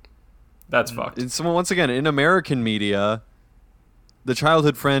 That's fucked. So once again, in American media, the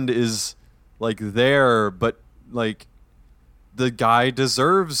childhood friend is like there, but like the guy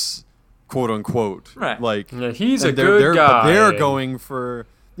deserves, quote unquote, right? Like, yeah, he's a good guy. But they're going for,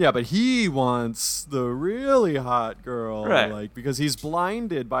 yeah, but he wants the really hot girl, right? Like, because he's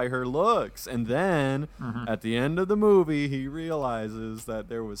blinded by her looks, and then at the end of the movie, he realizes that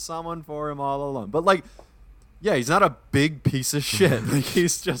there was someone for him all along. But like, yeah, he's not a big piece of shit. Like,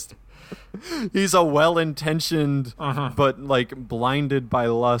 he's a well-intentioned but like blinded by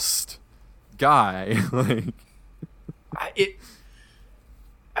lust guy. Like,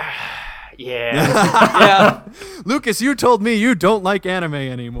 yeah. Lucas, you told me you don't like anime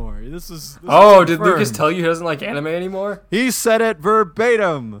anymore. This is did Lucas tell you he doesn't like anime anymore? He said it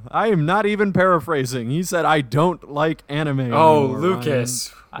verbatim. I am not even paraphrasing. He said, I don't like anime anymore.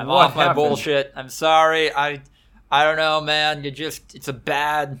 Lucas. I'm off my bullshit. I'm sorry. I don't know, man. It's a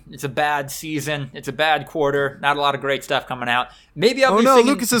bad season. It's a bad quarter. Not a lot of great stuff coming out. Maybe I'll be singing...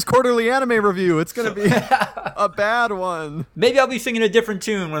 Lucas's quarterly anime review. It's going to be a bad one. Maybe I'll be singing a different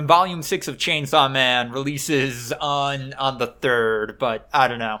tune when Volume 6 of Chainsaw Man releases on the 3rd, but I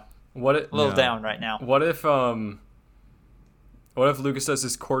don't know. A little down right now. What if Lucas does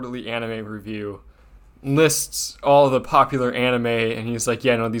his quarterly anime review, lists all the popular anime, and he's like,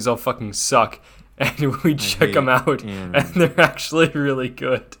 yeah, no, these all fucking suck. And we check them out, and they're actually really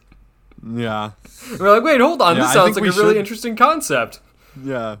good. Yeah. We're like, wait, hold on. This sounds like a really interesting concept.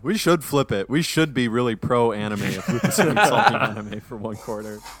 Yeah, we should flip it. We should be really pro-anime if Lucas keeps talking anime for one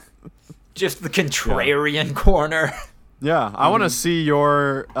quarter. Just the contrarian corner. Yeah, I want to see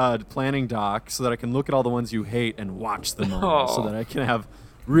your planning doc so that I can look at all the ones you hate and watch them all, so that I can have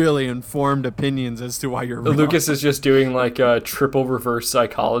really informed opinions as to why you're wrong. Lucas is just doing like a triple reverse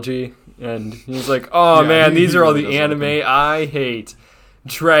psychology. And he's like, oh, man, these are all the anime I hate.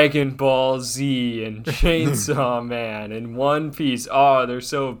 Dragon Ball Z and Chainsaw Man and One Piece. Oh, they're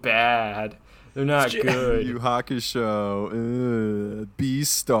so bad. They're not good. Yu Hakusho.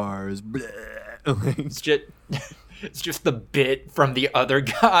 Beastars. It's just the bit from the other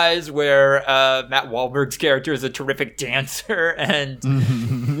guys where Matt Wahlberg's character is a terrific dancer. And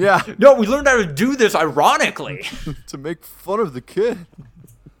yeah. No, we learned how to do this ironically. To make fun of the kid.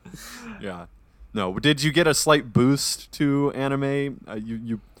 Yeah. No, did you get a slight boost to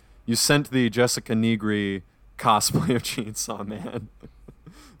anime? You sent the Jessica Negri cosplay of Chainsaw Man.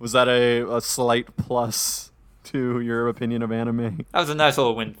 Was that a slight plus to your opinion of anime? That was a nice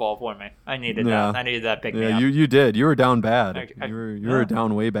little windfall for me. I needed that. I needed that big Yeah, man. you did. You were down bad. You were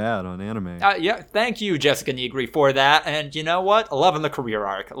down way bad on anime. Yeah, thank you, Jessica Negri, for that. And you know what? Loving the career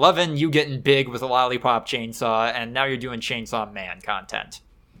arc. Loving you getting big with a lollipop chainsaw, and now you're doing Chainsaw Man content.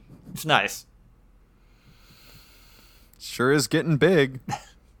 It's nice. Sure is getting big.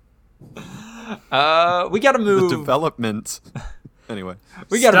 We gotta move. The development. Anyway.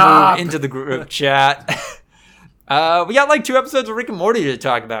 We gotta move into the group chat. We got like 2 episodes of Rick and Morty to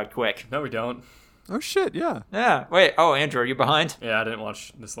talk about quick. No, we don't. Oh, shit, yeah. Yeah. Wait, Andrew, are you behind? Yeah, I didn't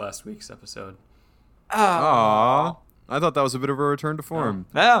watch this last week's episode. Aww. I thought that was a bit of a return to form.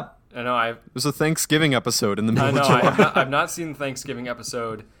 Yeah. I know. There's a Thanksgiving episode in the middle I know. of July. I've not seen the Thanksgiving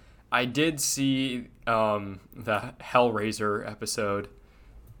episode. I did see the Hellraiser episode.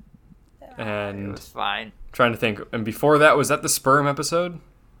 And it was fine. Trying to think. And before that, was that the Sperm episode?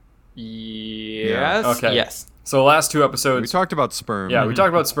 Yes. Okay. Yes. So the last two episodes. We talked about Sperm. Yeah, we talked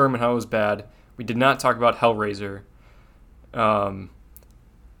about Sperm and how it was bad. We did not talk about Hellraiser.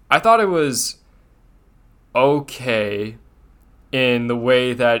 I thought it was okay in the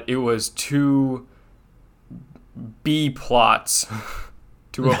way that it was two B plots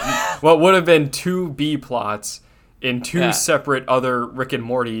to what would have been two B plots in two separate other Rick and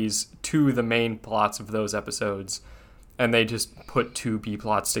Mortys to the main plots of those episodes, and they just put two B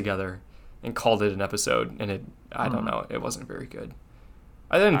plots together and called it an episode, and I don't know, it wasn't very good.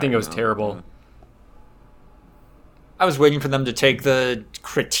 I didn't think it was terrible. Yeah. I was waiting for them to take the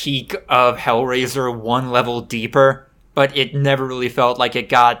critique of Hellraiser one level deeper, but it never really felt like it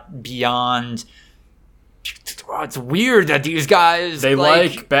got beyond. Oh, it's weird that these guys they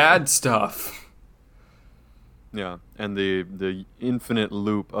like bad stuff. Yeah, and the infinite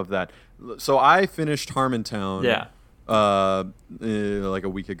loop of that. So I finished Harmontown. Yeah. Like a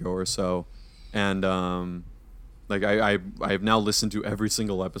week ago or so, and like I have now listened to every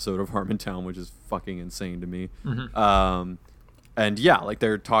single episode of Harmontown, which is fucking insane to me. Mm-hmm. And yeah, like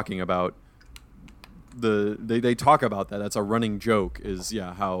they're talking about they talk about that. That's a running joke. Is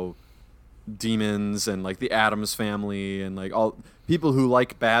how demons and like the Addams family and like all people who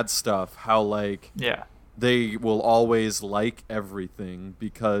like bad stuff, how like they will always like everything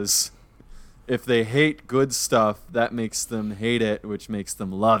because if they hate good stuff, that makes them hate it, which makes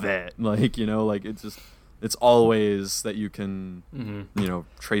them love it. Like, like it's always that you can,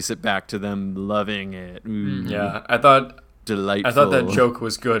 trace it back to them loving it. Ooh. Yeah, I thought delightful. I thought that joke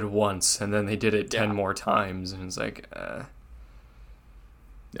was good once, and then they did it 10 more times, and it's like,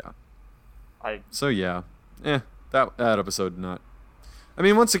 yeah. That episode not. I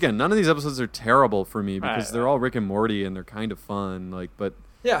mean, once again, none of these episodes are terrible for me because they're all Rick and Morty and they're kind of fun. Like, but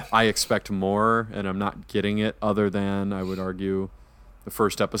I expect more, and I'm not getting it. Other than I would argue, the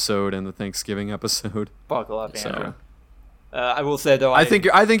first episode and the Thanksgiving episode. Buckle up, Andrew. I will say though, I think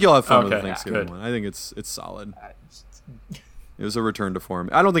you'll have fun with the Thanksgiving one. I think it's solid. It was a return to form.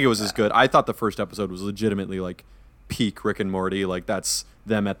 I don't think it was as good. I thought the first episode was legitimately like peak Rick and Morty. Like that's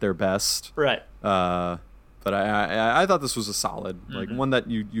them at their best. Right. But I thought this was a solid, like one that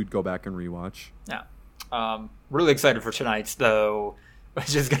you'd go back and rewatch. Yeah. Really excited for tonight's though,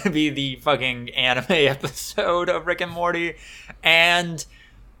 which is going to be the fucking anime episode of Rick and Morty. And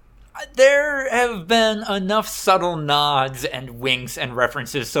there have been enough subtle nods and winks and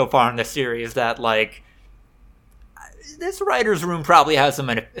references so far in the series that, like, this writer's room probably has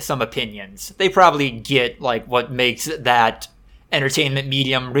some opinions. They probably get, like, what makes that entertainment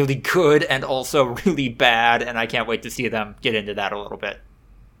medium really good and also really bad, and I can't wait to see them get into that a little bit.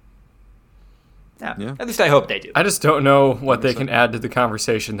 Yeah. At least I hope they do. I just don't know what they can add to the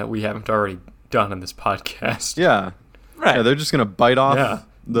conversation that we haven't already done in this podcast. Yeah. Right. Yeah, they're just going to bite off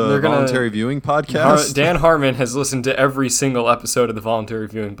the Voluntary Viewing podcast. Dan Harmon has listened to every single episode of the Voluntary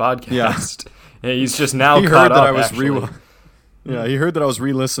Viewing podcast. Yeah. He's just now he caught heard that up, I was he heard that I was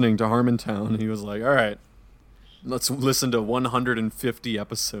re-listening to Harmontown. He was like, all right, let's listen to 150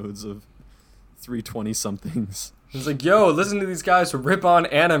 episodes of 320-somethings. He's like, yo, listen to these guys rip on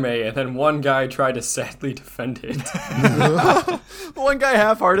anime, and then one guy tried to sadly defend it. One guy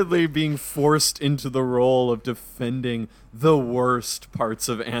half-heartedly being forced into the role of defending the worst parts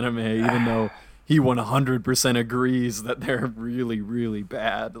of anime, even though he 100% agrees that they're really, really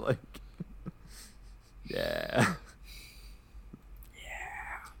bad. Like, yeah.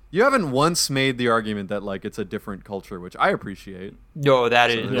 You haven't once made the argument that like it's a different culture, which I appreciate. No, that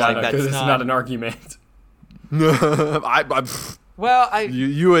is because it's not an argument. You'll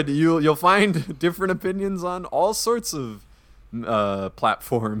find different opinions on all sorts of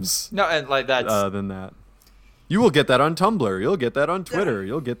platforms. No, and like that's than that. You will get that on Tumblr. You'll get that on Twitter.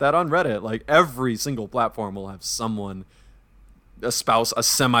 You'll get that on Reddit. Like every single platform will have someone espouse a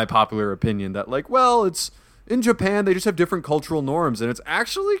semi-popular opinion that like, well, it's in Japan they just have different cultural norms, and it's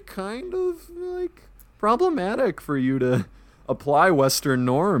actually kind of like problematic for you to apply Western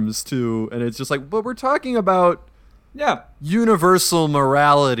norms to, and it's just like, but we're talking about universal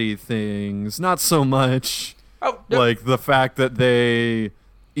morality things, not so much like the fact that they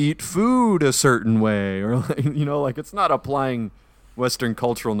eat food a certain way, or like, like it's not applying Western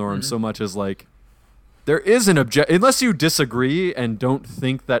cultural norms so much as like there is an unless you disagree and don't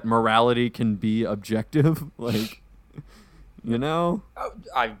think that morality can be objective, like,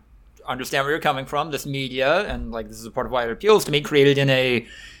 I understand where you're coming from. This media, and like this is a part of why it appeals to me, created in a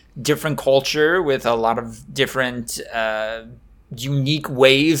different culture with a lot of different unique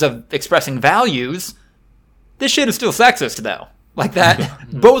ways of expressing values. This shit is still sexist, though. Like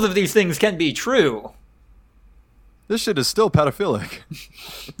that, both of these things can be true. This shit is still pedophilic.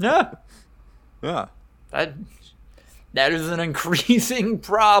 Yeah. Yeah. That is an increasing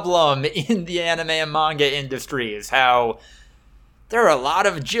problem in the anime and manga industries. How there are a lot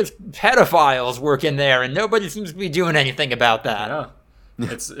of just pedophiles working there, and nobody seems to be doing anything about that. Yeah.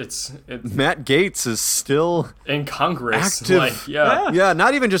 It's Matt Gaetz is still in Congress. Active. Like, yeah. Yeah,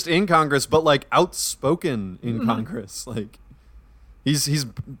 not even just in Congress, but like outspoken in Congress. Like he's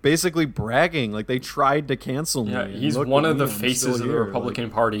basically bragging like they tried to cancel me. Yeah, he's Look one at of the me, I'm faces still of the here.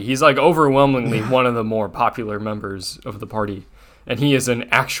 Republican Party. He's like overwhelmingly one of the more popular members of the party, and he is an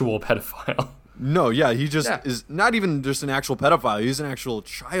actual pedophile. No, yeah, he just is not even just an actual pedophile. He's an actual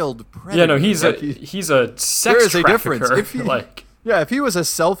child predator. Yeah, no, he's a sex there is a trafficker. difference. If he, like, yeah, if he was a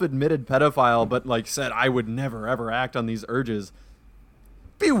self-admitted pedophile, but like said, I would never ever act on these urges,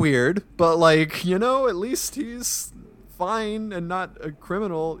 be weird. But like, you know, at least he's fine and not a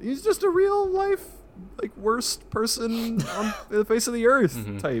criminal. He's just a real life, like, worst person on the face of the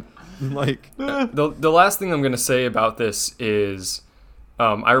earth type. Like, the last thing I'm gonna say about this is,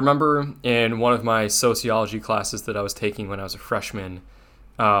 I remember in one of my sociology classes that I was taking when I was a freshman,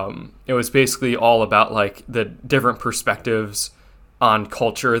 it was basically all about like the different perspectives on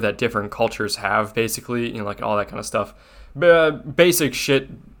culture that different cultures have, basically, you know, like all that kind of stuff. Basic shit,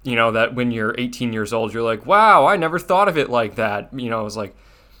 you know, that when you're 18 years old, you're like, wow, I never thought of it like that. You know, it was like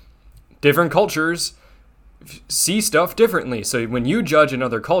different cultures see stuff differently. So when you judge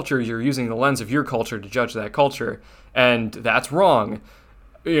another culture, you're using the lens of your culture to judge that culture, and that's wrong.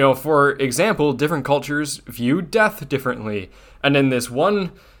 You know, for example, different cultures view death differently. And in this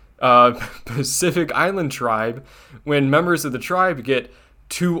one Pacific Island tribe, when members of the tribe get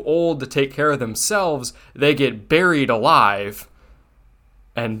too old to take care of themselves, they get buried alive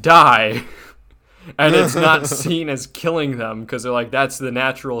and die. And it's not seen as killing them because they're like, that's the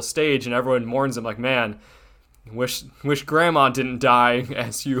natural stage, and everyone mourns them like, man, wish grandma didn't die,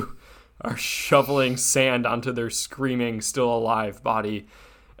 as you are shoveling sand onto their screaming, still alive body.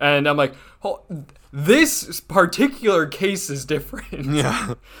 And I'm like, oh, this particular case is different.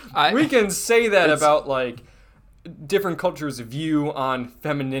 yeah, We can say that about like different cultures' view on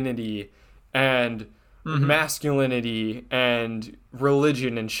femininity and masculinity and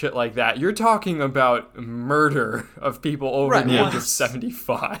religion and shit like that. You're talking about murder of people over the age of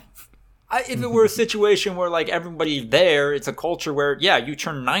 75. If it were a situation where like everybody there, it's a culture where, yeah, you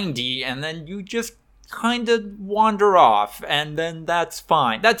turn 90 and then you just kind of wander off, and then that's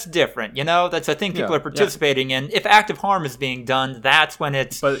fine. That's different, you know? That's a thing people are participating in. If active harm is being done, that's when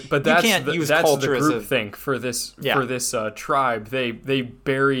it's... But that's you can't use that's culture the group as a... think for this tribe. They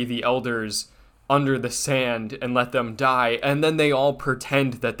bury the elders under the sand and let them die, and then they all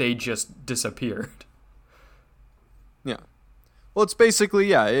pretend that they just disappeared. yeah. Well, it's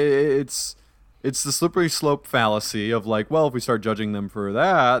basically it's the slippery slope fallacy of like, well, if we start judging them for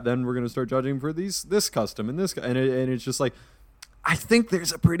that, then we're going to start judging for this custom and this, and it's just like, I think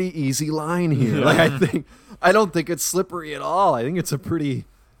there's a pretty easy line here. Yeah. Like, I don't think it's slippery at all. I think it's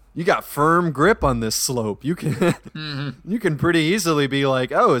you got firm grip on this slope. You can you can pretty easily be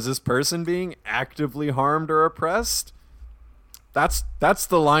like, oh, is this person being actively harmed or oppressed? That's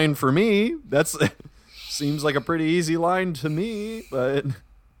the line for me. That's seems like a pretty easy line to me, but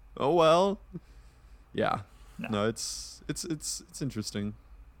oh well. Yeah. No, it's interesting.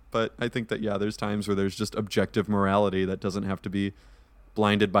 But I think that there's times where there's just objective morality that doesn't have to be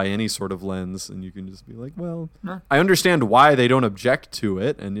blinded by any sort of lens, and you can just be like, well, I understand why they don't object to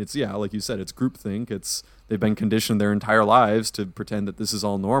it, and it's like you said, it's groupthink. They've been conditioned their entire lives to pretend that this is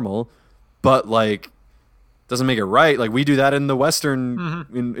all normal, but like doesn't make it right. Like we do that in the Western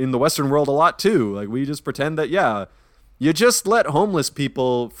in the Western world a lot too. Like we just pretend that you just let homeless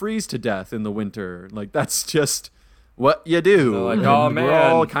people freeze to death in the winter. Like that's just what you do. They're like, oh man, we're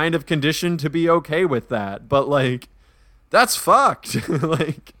all kind of conditioned to be okay with that. But like, that's fucked.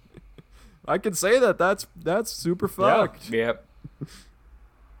 Like, I can say that's super fucked. Yep.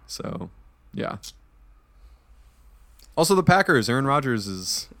 So, yeah. Also, the Packers. Aaron Rodgers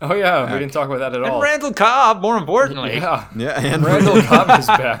is. Oh yeah, back. we didn't talk about that at all. And Randall Cobb, more importantly. Yeah, and Randall Cobb is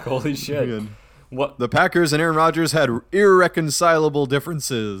back. Holy shit. Good. What? The Packers and Aaron Rodgers had irreconcilable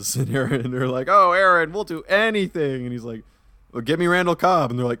differences, and they're like, "Oh, Aaron, we'll do anything," and he's like, "Well, give me Randall Cobb,"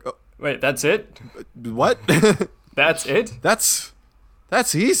 and they're like, oh, wait, that's it? "What? That's it? That's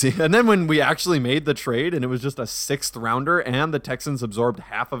That's easy. And then when we actually made the trade and it was just a 6th rounder and the Texans absorbed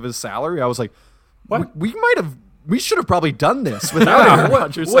half of his salary, I was like, what? We should have probably done this without Aaron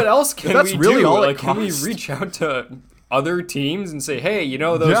Rodgers. What else can we really do? all Like, can we reach out to other teams and say, hey, you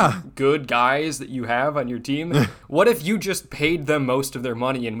know those good guys that you have on your team? What if you just paid them most of their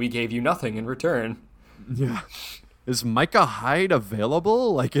money and we gave you nothing in return? Yeah. Is Micah Hyde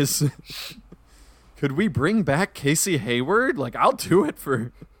available? Like, could we bring back Casey Hayward? Like, I'll do it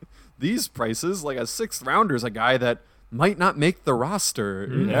for these prices. Like, a 6th rounder is a guy that might not make the roster.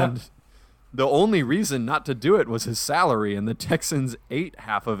 Yeah. And the only reason not to do it was his salary, and the Texans ate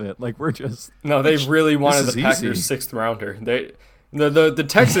half of it. Like, we're just... No, they really wanted the Packers' easy. 6th rounder. The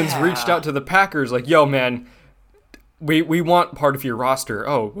Texans reached out to the Packers like, yo, man, we want part of your roster.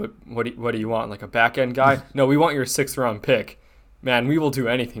 Oh, what do you want? Like a back-end guy? No, we want your 6th-round pick. Man, we will do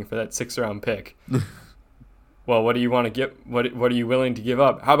anything for that 6th-round pick. Well, what do you want to get? What are you willing to give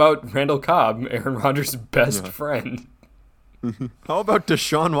up? How about Randall Cobb, Aaron Rodgers' best friend? How about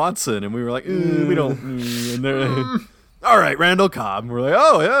Deshaun Watson? And we were like, we don't. And they're all right, Randall Cobb. And we're like,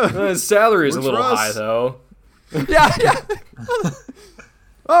 oh, yeah. His salary is a Works little for us. high, though. Yeah.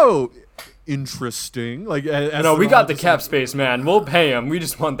 Oh, interesting. Like, No, we got the cap space, man. We'll pay him. We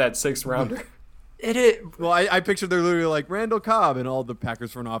just want that 6th rounder. It is. Well, I pictured they're literally like Randall Cobb, and all the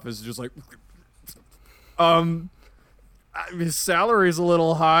Packers front office is just like, his salary's a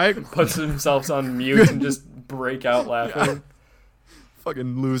little high. Puts themselves on mute and just break out laughing.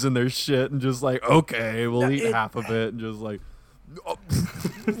 Fucking losing their shit and just like, okay, we'll eat half of it, and just like, oh,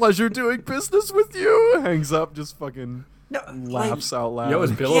 pleasure doing business with you. Hangs up, just fucking laughs out loud. Yo,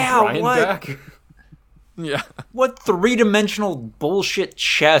 is Bill O'Brien back? Yeah. What 3-dimensional bullshit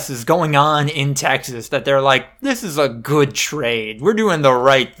chess is going on in Texas that they're like, this is a good trade. We're doing the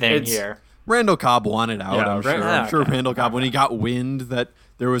right thing here. Randall Cobb wanted out, Yeah, I'm sure Randall Cobb, when he got wind that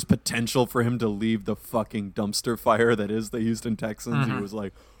there was potential for him to leave the fucking dumpster fire that is the Houston Texans, he was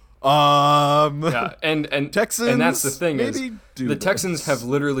like, yeah, and Texans, and that's the thing is the Texans have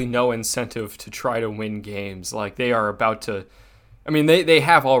literally no incentive to try to win games. Like, they are about to, I mean, they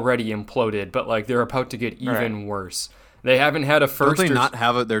have already imploded, but like they're about to get even worse. They haven't had a first. Don't they not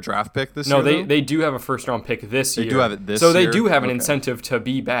have their draft pick this year? No, they do have a first-round pick this year. They do have it this year? So they do have an incentive to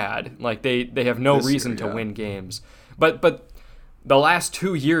be bad. Like, they have no reason to win games. But the last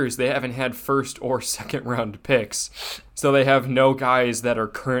 2 years, they haven't had first or second-round picks. So they have no guys that are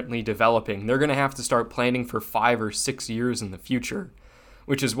currently developing. They're going to have to start planning for 5 or 6 years in the future,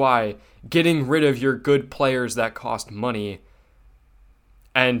 which is why getting rid of your good players that cost money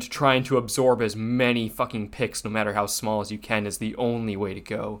and trying to absorb as many fucking picks, no matter how small as you can, is the only way to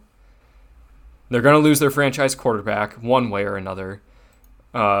go. They're going to lose their franchise quarterback one way or another.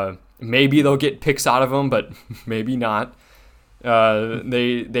 Maybe they'll get picks out of him, but maybe not.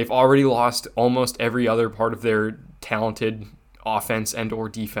 They've already lost almost every other part of their talented offense and or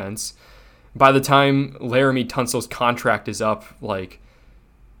defense. By the time Laramie Tunsil's contract is up, like,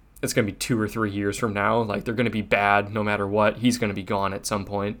 it's going to be 2 or 3 years from now. Like, they're going to be bad no matter what. He's going to be gone at some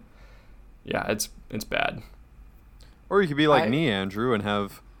point. Yeah, it's bad. Or you could be like me, Andrew, and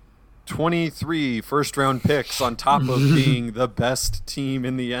have 23 first-round picks on top of being the best team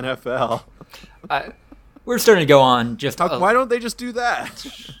in the NFL. We're starting to go on just... why don't they just do that?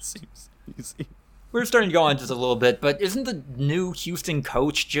 It seems easy. We're starting to go on just a little bit, but isn't the new Houston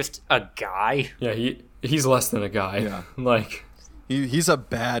coach just a guy? Yeah, he's less than a guy. Yeah. Like... He's a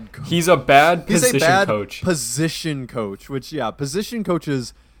bad coach. He's a bad position coach. Position coach, which, position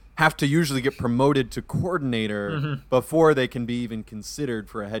coaches have to usually get promoted to coordinator before they can be even considered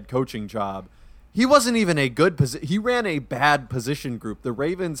for a head coaching job. He wasn't even a good he ran a bad position group. The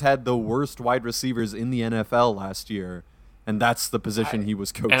Ravens had the worst wide receivers in the NFL last year, and that's the position he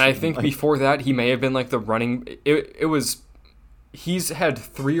was coaching. And I think before that, he may have been like the running... He's had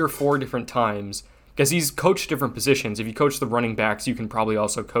 3 or 4 different times... Because he's coached different positions. If you coach the running backs, you can probably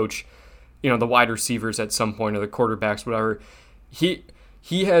also coach, the wide receivers at some point, or the quarterbacks, whatever.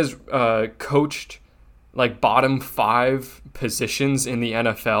 He has coached like bottom 5 positions in the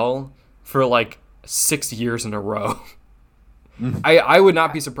NFL for like 6 years in a row. I would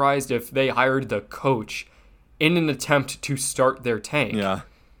not be surprised if they hired the coach in an attempt to start their tank. Yeah,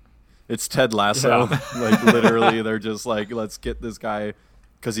 it's Ted Lasso. Yeah. Like, literally, they're just like, let's get this guy.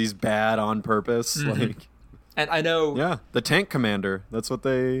 Because he's bad on purpose, like, and I know, the tank commander. That's what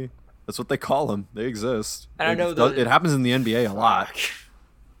they call him. They exist. And I know it happens in the NBA a lot.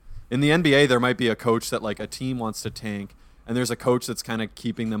 In the NBA, there might be a coach that like a team wants to tank, and there's a coach that's kind of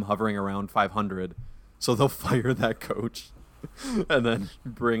keeping them hovering around 500. So they'll fire that coach, and then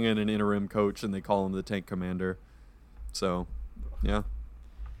bring in an interim coach, and they call him the tank commander. So, yeah.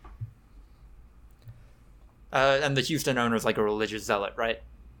 And the Houston owner is like a religious zealot, right?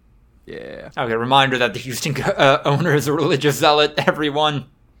 Yeah. Okay, reminder that the Houston owner is a religious zealot, everyone.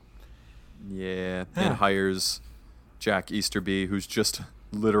 Yeah, and hires Jack Easterby, who's just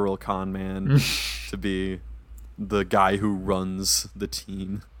literal con man, to be the guy who runs the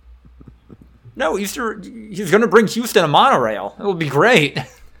team. No, he's going to bring Houston a monorail. It'll be great.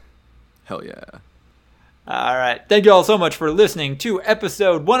 Hell yeah. All right. Thank you all so much for listening to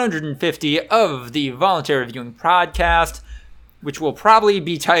episode 150 of the Voluntary Viewing Podcast, which will probably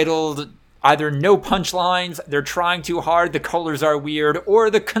be titled either No Punchlines, They're Trying Too Hard, The Colors Are Weird, or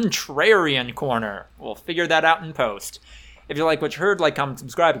The Contrarian Corner. We'll figure that out in post. If you like what you heard, like, comment,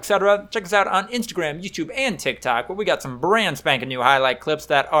 subscribe, etc., check us out on Instagram, YouTube, and TikTok, where we got some brand spanking new highlight clips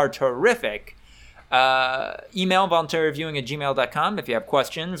that are terrific. Email voluntaryviewing@gmail.com if you have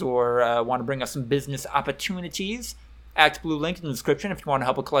questions or want to bring us some business opportunities. ActBlue link in the description if you want to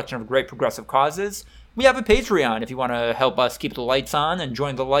help a collection of great progressive causes. We have a Patreon if you want to help us keep the lights on and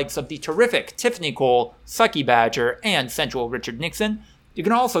join the likes of the terrific Tiffany Cole, Sucky Badger, and sensual Richard Nixon. You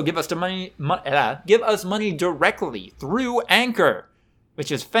can also give us money directly through Anchor,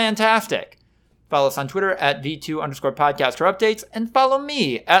 which is fantastic. Follow us on Twitter at V2_podcast for updates, and follow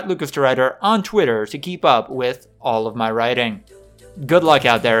me at LucasTheWriter on Twitter to keep up with all of my writing. Good luck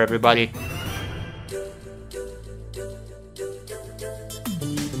out there, everybody.